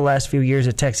over the last few years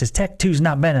at Texas Tech, 2's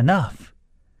not been enough.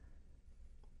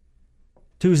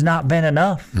 2's not been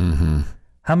enough. Mm-hmm.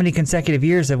 How many consecutive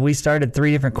years have we started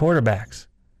 3 different quarterbacks?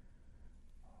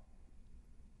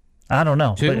 I don't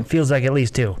know, 2? But it feels like at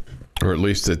least 2. Or at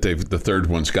least that the third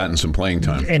one's gotten some playing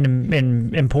time.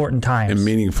 In important times. In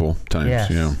meaningful times,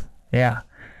 yes. Yeah.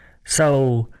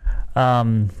 So,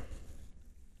 I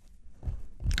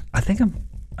think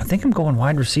I'm going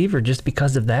wide receiver just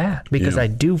because of that. Because I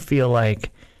do feel like,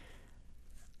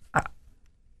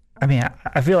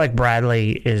 I feel like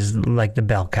Bradley is like the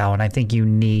bell cow, and I think you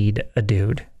need a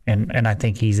dude, and I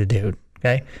think he's a dude.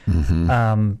 Okay.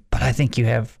 Mm-hmm. But I think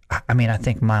I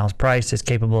think Miles Price is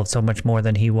capable of so much more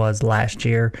than he was last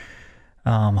year.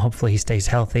 Hopefully he stays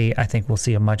healthy. I think we'll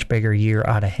see a much bigger year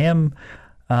out of him.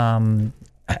 Dre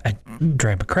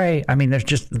McCray. I mean, there's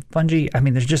just Fungi. I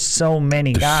mean, there's just so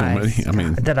many guys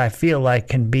that I feel like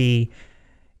can be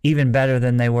even better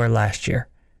than they were last year.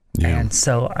 Yeah. And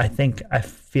so I think I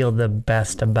feel the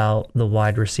best about the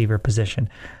wide receiver position.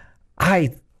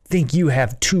 I think you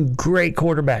have 2 great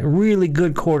quarterbacks, really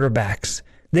good quarterbacks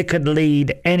that could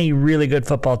lead any really good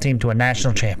football team to a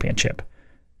national championship.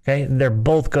 Okay? They're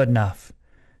both good enough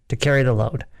to carry the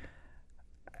load.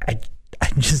 I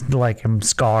just am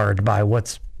scarred by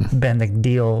what's been the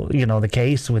deal, the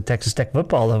case with Texas Tech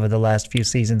football over the last few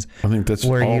seasons. I think that's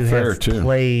where all you fair have too.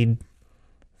 Played,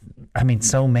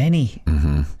 so many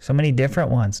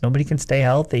different ones. Nobody can stay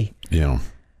healthy. Yeah.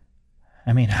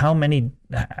 I mean, how many?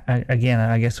 Again,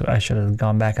 I guess I should have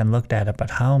gone back and looked at it. But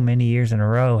how many years in a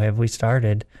row have we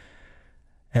started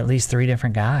at least 3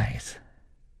 different guys?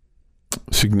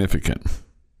 Significant.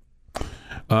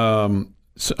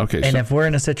 If we're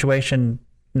in a situation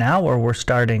now where we're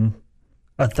starting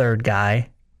a 3rd guy,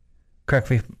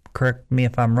 correct me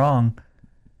if I'm wrong.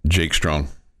 Jake Strong.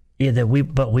 Yeah,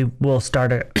 we'll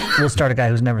start a guy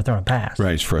who's never thrown a pass.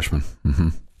 Right, he's freshman. Mm-hmm.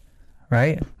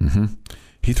 Right. Mm-hmm.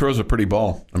 He throws a pretty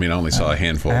ball. I mean, I only saw a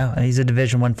handful. Well, he's a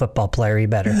Division I football player. He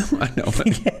better. I know.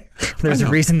 There's a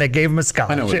reason they gave him a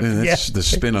scholarship. I know. That's the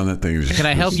spin on that thing. Can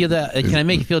I help you? Can I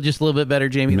make you feel just a little bit better,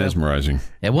 Jamie? Mesmerizing.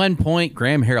 At one point,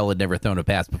 Graham Harrell had never thrown a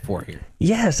pass before here.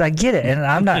 Yes, I get it, and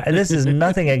I'm not. This is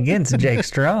nothing against Jake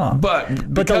Strong, but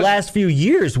the last few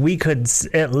years, we could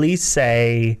at least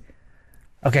say,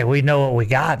 okay, we know what we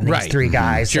got in these 3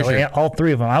 guys. Sure. All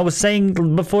 3 of them. I was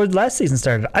saying before last season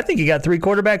started, I think you got 3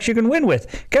 quarterbacks you can win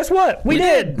with. Guess what? We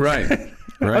did. Right.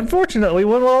 Unfortunately,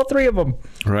 we won with all 3 of them.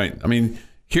 Right. I mean,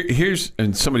 here's,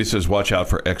 and somebody says, watch out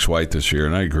for X White this year,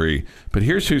 and I agree. But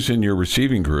here's who's in your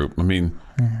receiving group. I mean,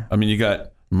 you got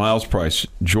Miles Price,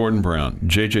 Jordan Brown,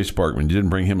 J.J. Sparkman. You didn't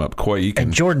bring him up. Coy Eakin.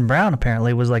 And Jordan Brown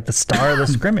apparently was like the star of the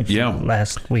scrimmage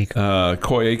last week.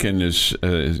 Coy Eakin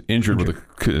is injured with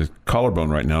a collarbone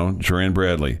right now. Jerran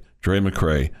Bradley, Dre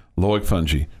McCray, Loic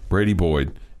Fungi, Brady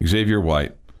Boyd, Xavier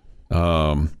White,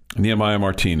 Nehemiah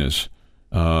Martinez,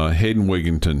 Hayden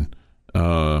Wigginton,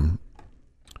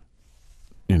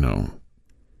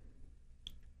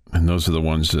 and those are the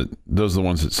ones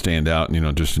that stand out,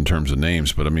 just in terms of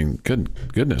names. But I mean,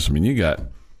 goodness, I mean, you got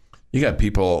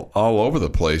people all over the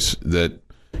place that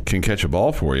can catch a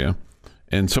ball for you,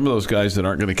 and some of those guys that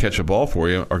aren't going to catch a ball for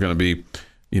you are going to be,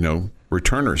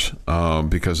 returners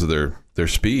because of their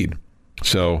speed.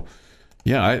 So,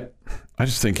 yeah, I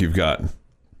just think you've got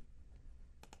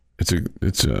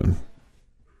it's a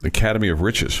academy of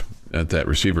riches at that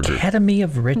receiver group. Academy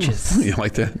of riches. You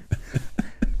like that?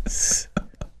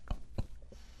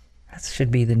 That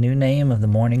should be the new name of the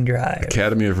morning drive.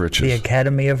 Academy of Riches. The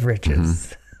Academy of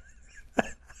Riches.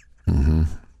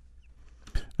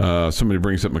 Somebody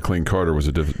brings up McLean Carter was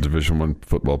a Division I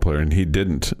football player, and he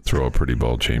didn't throw a pretty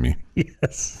ball, Jamie.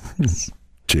 Yes.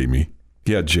 Jamie.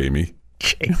 Yeah, Jamie.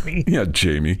 Jamie. Yeah,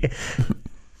 Jamie.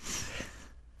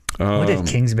 What did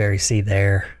Kingsbury see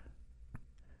there?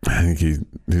 I think he's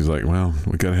like, well,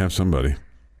 we got to have somebody.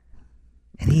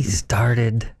 And he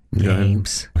started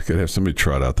games. We got to have somebody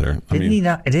trot out there.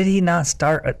 Did he not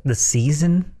start the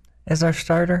season as our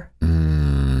starter?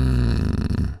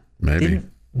 Maybe.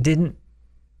 Didn't.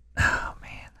 Oh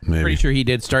man. Maybe. Pretty sure he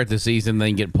did start the season,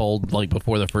 then get pulled like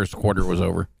before the first quarter was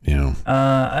over. Yeah.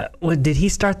 Did he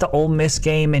start the Ole Miss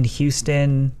game in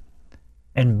Houston,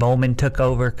 and Bowman took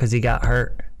over because he got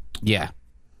hurt? Yeah,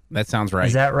 that sounds right.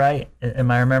 Is that right? Am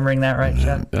I remembering that right,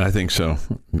 Chuck? I think so.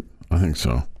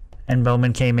 And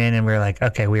Bowman came in, and we were like,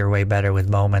 okay, we were way better with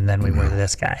Bowman than we were with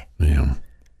this guy. Yeah.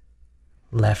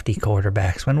 Lefty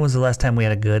quarterbacks. When was the last time we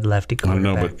had a good lefty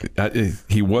quarterback? I don't know, but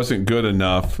he wasn't good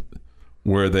enough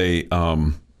where they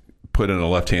put in a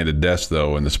left-handed desk,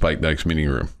 though, in the Spike Dykes meeting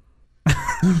room.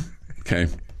 Okay?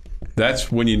 That's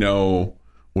when you know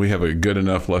we have a good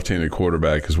enough left-handed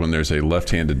quarterback, is when there's a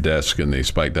left-handed desk in the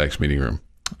Spike Dykes meeting room.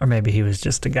 Or maybe he was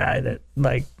just a guy that,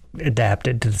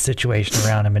 adapted to the situation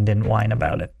around him and didn't whine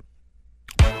about it.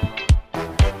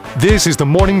 This is the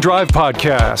Morning Drive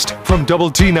Podcast from Double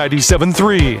T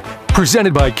 97.3,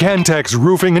 presented by Cantex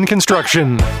Roofing and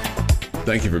Construction.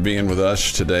 Thank you for being with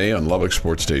us today on Lubbock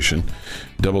Sports Station,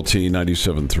 Double T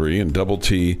 97.3 and Double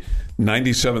T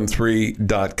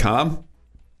 97.3.com.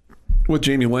 With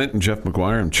Jamie Lent and Jeff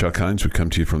McGuire, I'm Chuck Heinz. We come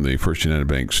to you from the First United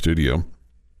Bank studio.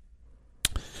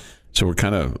 So we're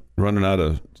kind of running out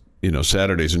of,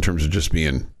 Saturdays in terms of just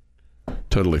being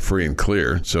totally free and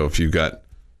clear. So if you've got,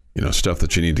 stuff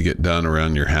that you need to get done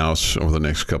around your house over the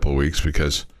next couple of weeks,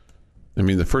 because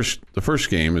the first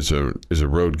game is a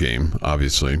road game,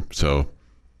 obviously. So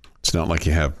it's not like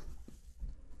you have,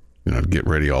 to get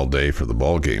ready all day for the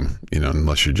ball game,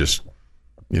 unless you're just,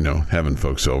 having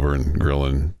folks over and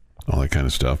grilling, all that kind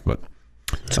of stuff. But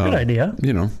it's a good idea.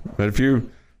 But if you've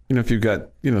got,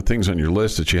 things on your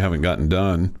list that you haven't gotten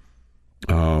done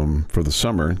for the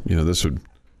summer, this would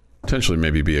potentially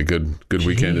maybe be a good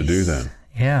weekend to do that.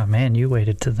 Yeah, man, you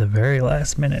waited to the very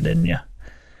last minute, didn't you?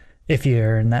 If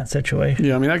you're in that situation.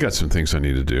 Yeah, I got some things I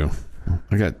need to do.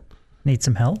 Need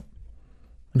some help?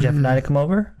 Jeff and I to come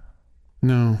over?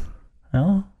 No.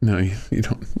 No? No, you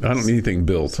don't. I don't need anything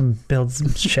built. Build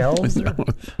some shelves? No.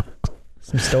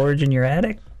 Some storage in your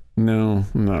attic? No,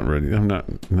 I'm not ready. I'm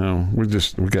not. No, we got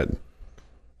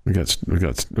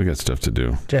stuff to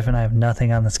do. Jeff and I have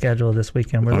nothing on the schedule this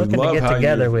weekend. We're looking to get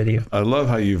together with you. I love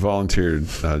how you volunteered,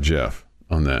 Jeff,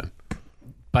 on that.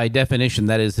 By definition,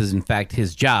 that is in fact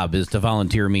his job, is to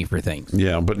volunteer me for things.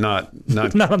 Yeah, but not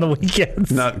not on the weekends.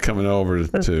 Not coming over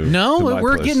to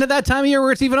we're place. getting to that time of year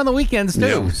where it's even on the weekends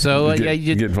too. Yeah. So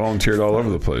you get volunteered all over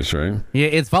the place, right? Yeah,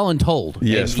 it's voluntold.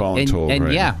 Yes, voluntold. And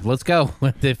right. yeah, let's go.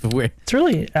 It's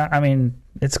really,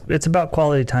 it's about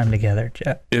quality time together,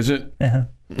 Jeff. Is it? Yeah.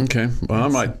 Okay. Well, I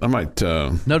might.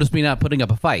 Notice me not putting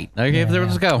up a fight. Okay,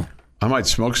 let's go. I might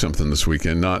smoke something this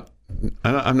weekend.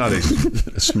 I'm not a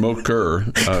smoker.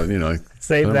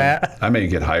 Save that. I may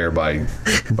get higher by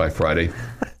Friday.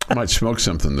 I might smoke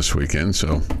something this weekend.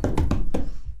 So I'm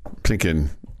thinking,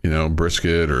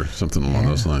 brisket or something along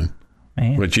those lines.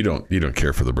 Man. But you don't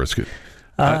care for the brisket.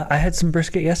 I had some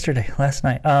brisket last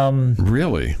night.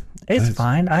 Really? It's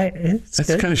fine. It's that's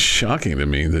good. Kind of shocking to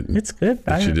me that it's good.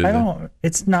 That you did I don't.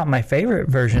 It's not my favorite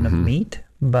version of meat,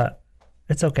 but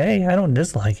it's okay. I don't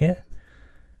dislike it.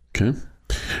 Okay.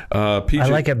 PJ, I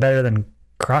like it better than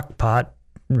crock pot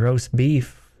roast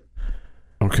beef.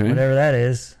 Okay. Whatever that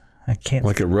is. I can't.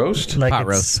 Like a roast? Like pot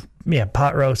roast. Yeah,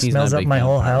 pot roast. Smells up my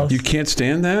whole house. You can't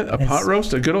stand that? Pot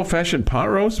roast? A good old-fashioned pot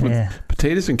roast with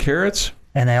potatoes and carrots?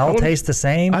 And they all taste the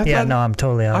same? I'm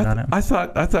totally out on it. I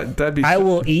thought that'd be... I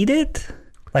will eat it.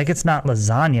 Like, it's not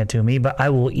lasagna to me, but I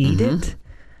will eat it.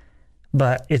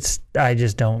 But I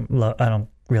just don't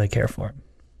really care for it.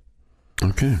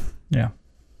 Okay. Yeah.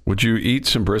 Would you eat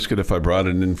some brisket if I brought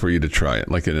it in for you to try it,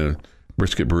 like in a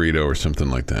brisket burrito or something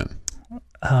like that?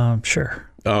 Sure.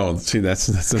 Oh, see, that's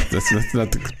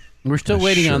not the. We're still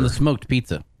waiting on the smoked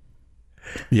pizza.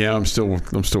 Yeah, I'm still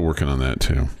working on that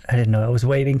too. I didn't know I was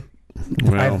waiting.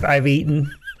 Well, I've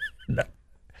eaten.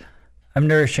 I'm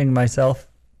nourishing myself.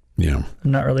 Yeah.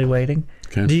 I'm not really waiting.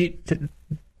 Okay.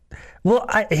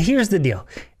 Here's the deal.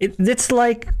 It's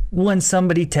like when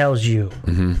somebody tells you,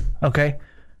 okay,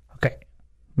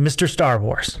 Mr. Star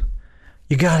Wars,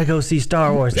 you got to go see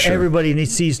Star Wars. Sure. Everybody needs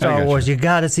to see Star Wars. You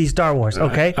got to see Star Wars,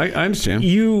 okay? I understand.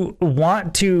 You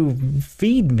want to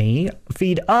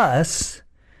feed us.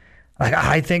 Like,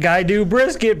 I think I do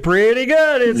brisket pretty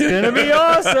good. It's going to be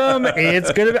awesome.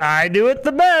 I do it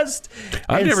the best.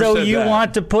 I've and never so said you that.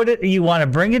 want to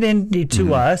bring it in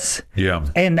to us. Yeah.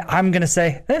 And I'm going to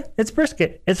say, it's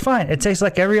brisket. It's fine. It tastes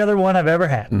like every other one I've ever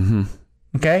had. Mm-hmm.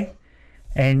 Okay?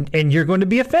 And you're going to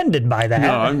be offended by that.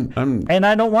 No, and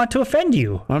I don't want to offend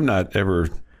you. I'm not ever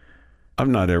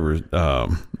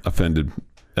offended.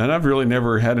 And I've really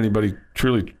never had anybody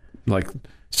truly like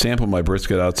sample my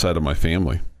brisket outside of my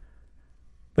family.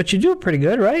 But you do it pretty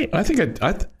good, right? I think I'm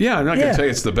not going to say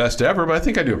it's the best ever, but I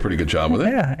think I do a pretty good job with it.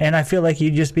 Yeah, and I feel like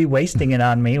you'd just be wasting it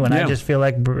on me when I just feel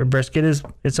like brisket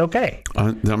it's okay.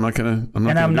 I'm not going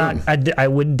to. I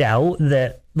would doubt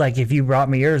that, like, if you brought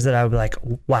me yours, that I would be like,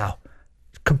 wow,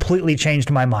 completely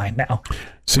changed my mind now.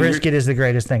 See, brisket is the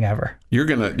greatest thing ever. You're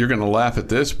gonna laugh at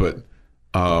this, but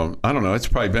I don't know. It's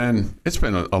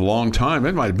been a long time.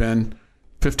 It might have been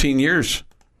 15 years.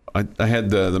 I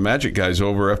had the Magic guys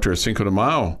over after a Cinco de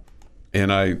Mayo,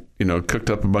 and I cooked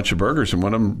up a bunch of burgers, and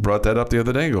one of them brought that up the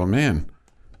other day, going, man,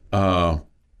 you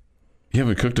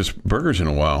haven't cooked us burgers in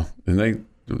a while, and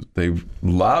they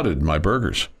lauded my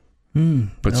burgers.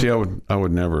 But see, I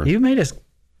would never. You made us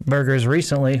burgers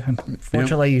recently.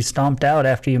 Unfortunately, you stomped out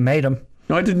after you made them.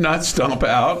 No, I did not stomp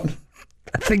out.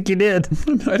 I think you did.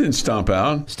 I didn't stomp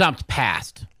out. Stomped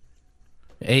past.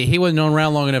 He wasn't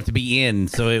around long enough to be in,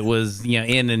 so it was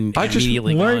in and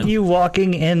immediately gone. Weren't you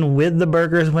walking in with the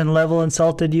burgers when Level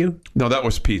insulted you? No, that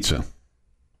was pizza.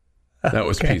 That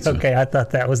was pizza. Okay, I thought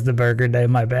that was the burger day.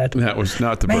 My bad. That was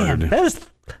not the burger day.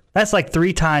 That's like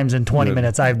 3 times in 20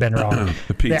 minutes I've been wrong.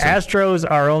 The pizza. The Astros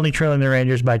are only trailing the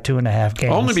Rangers by 2.5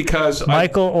 games. Only because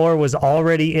Michael Orr was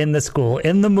already in the school,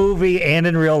 in the movie and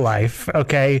in real life.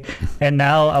 Okay, and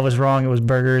now I was wrong. It was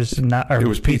burgers, it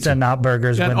was pizza, not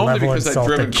burgers. And when only Level because I'd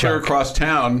insulted driven clear Chuck. across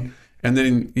town, and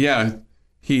then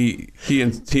he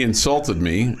insulted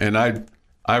me, and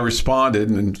I responded,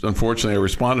 and unfortunately I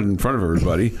responded in front of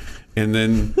everybody, and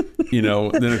then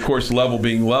then of course Level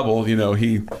being Level,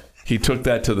 he took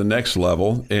that to the next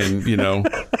level, and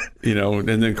and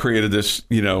then created this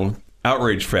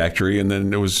outrage factory, and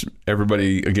then it was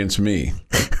everybody against me.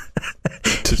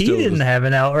 He didn't have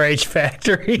an outrage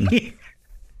factory.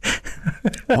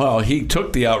 Well, he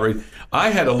took the outrage. I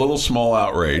had a little small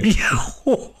outrage.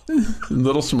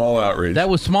 Little small outrage. That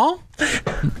was small?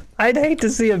 I'd hate to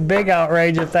see a big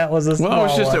outrage if that was a small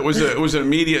one. It was an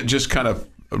immediate just kind of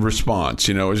response.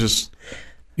 It was just.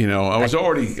 I was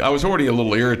already a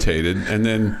little irritated, and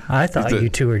then I thought you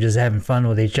two were just having fun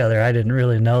with each other. I didn't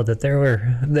really know that there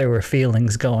were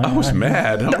feelings going on. I was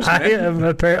mad.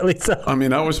 Apparently so. I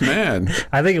mean, I was mad.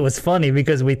 I think it was funny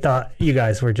because we thought you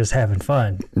guys were just having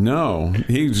fun. No,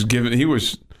 he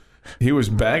was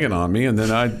bagging on me, and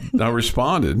then I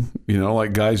responded,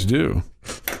 like guys do.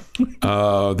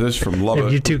 This from Lubbock.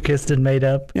 Have you two kissed and made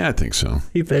up? Yeah, I think so.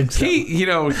 He thinks so. He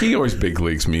always big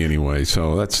leagues me anyway,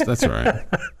 so that's all right.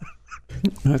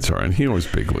 That's all right. He always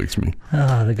big leagues me.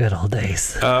 Oh, the good old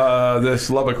days. This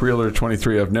Lubbock Realtor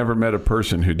 23. I've never met a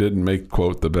person who didn't make,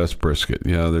 quote, the best brisket.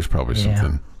 Yeah, there's probably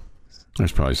something.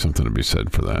 There's probably something to be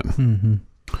said for that. Mm-hmm.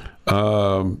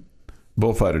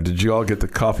 Bullfighter, did you all get the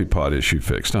coffee pot issue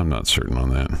fixed? I'm not certain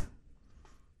on that.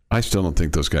 I still don't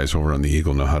think those guys over on the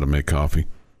Eagle know how to make coffee.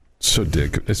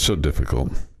 It's so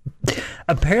difficult.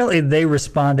 Apparently, they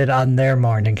responded on their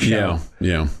morning show.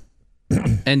 Yeah.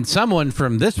 And someone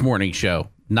from this morning show,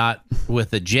 not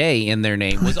with a J in their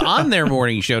name, was on their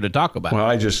morning show to talk about it. Well,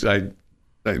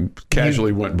 I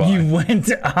casually went by. You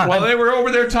went on. Well, they were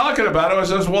over there talking about it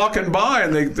as I was walking by,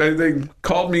 and they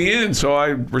called me in, so I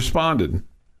responded.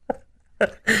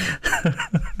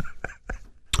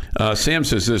 Sam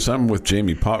says this: I'm with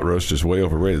Jamie. Pot roast is way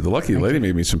overrated. The lucky lady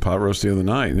made me some pot roast the other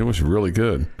night, and it was really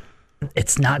good.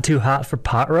 It's not too hot for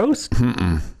pot roast?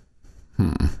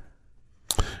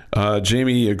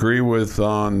 Jamie, agree with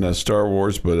on Star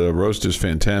Wars, but roast is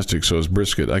fantastic. So is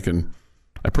brisket. I can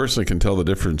I personally can tell the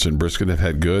difference in brisket. I've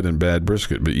had good and bad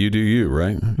brisket, but you do you,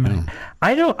 right? Yeah.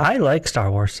 I like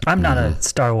Star Wars. I'm not a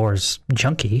Star Wars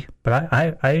junkie, but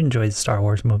I enjoy the Star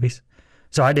Wars movies.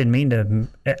 So I didn't mean to.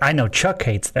 I know Chuck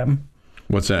hates them.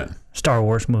 What's that? Star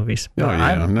Wars movies. Oh,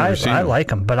 yeah, I've never seen them. I like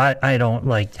them, but I don't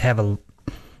like have a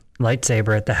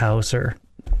lightsaber at the house or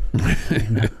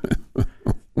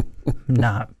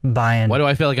not buying. Why do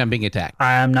I feel like I'm being attacked?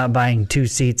 I'm not buying 2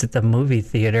 seats at the movie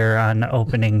theater on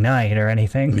opening night or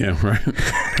anything. Yeah,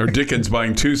 right. Or Dickens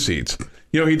buying 2 seats.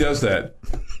 You know, he does that.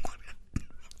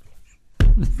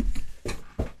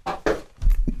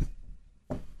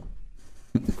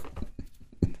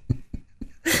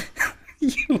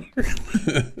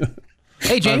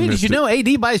 Hey, Jamie, did you know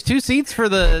AD buys 2 seats for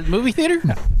the movie theater?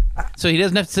 No. So he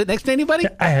doesn't have to sit next to anybody?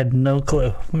 I had no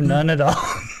clue. None at all.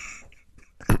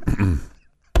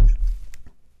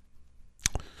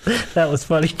 That was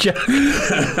funny, Chuck.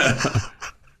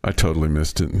 I totally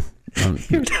missed it.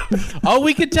 Oh,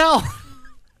 we could tell.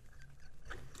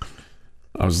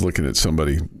 I was looking at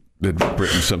somebody that had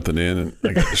written something in, and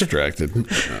I got distracted.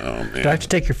 Oh, man. Do I have to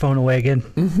take your phone away again?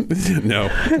 No.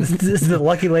 Is this the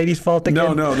lucky lady's fault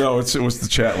again? No. It was the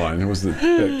chat line. It was the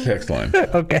text line.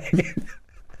 Okay.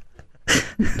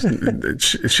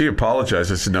 She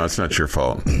apologized. I said, no, it's not your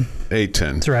fault.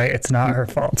 810. That's right. It's not her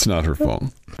fault. It's not her fault.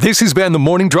 This has been the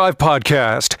Morning Drive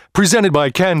Podcast, presented by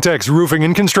Cantex Roofing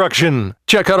and Construction.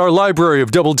 Check out our library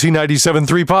of Double T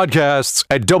 97.3 podcasts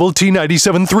at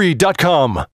doublet973.com.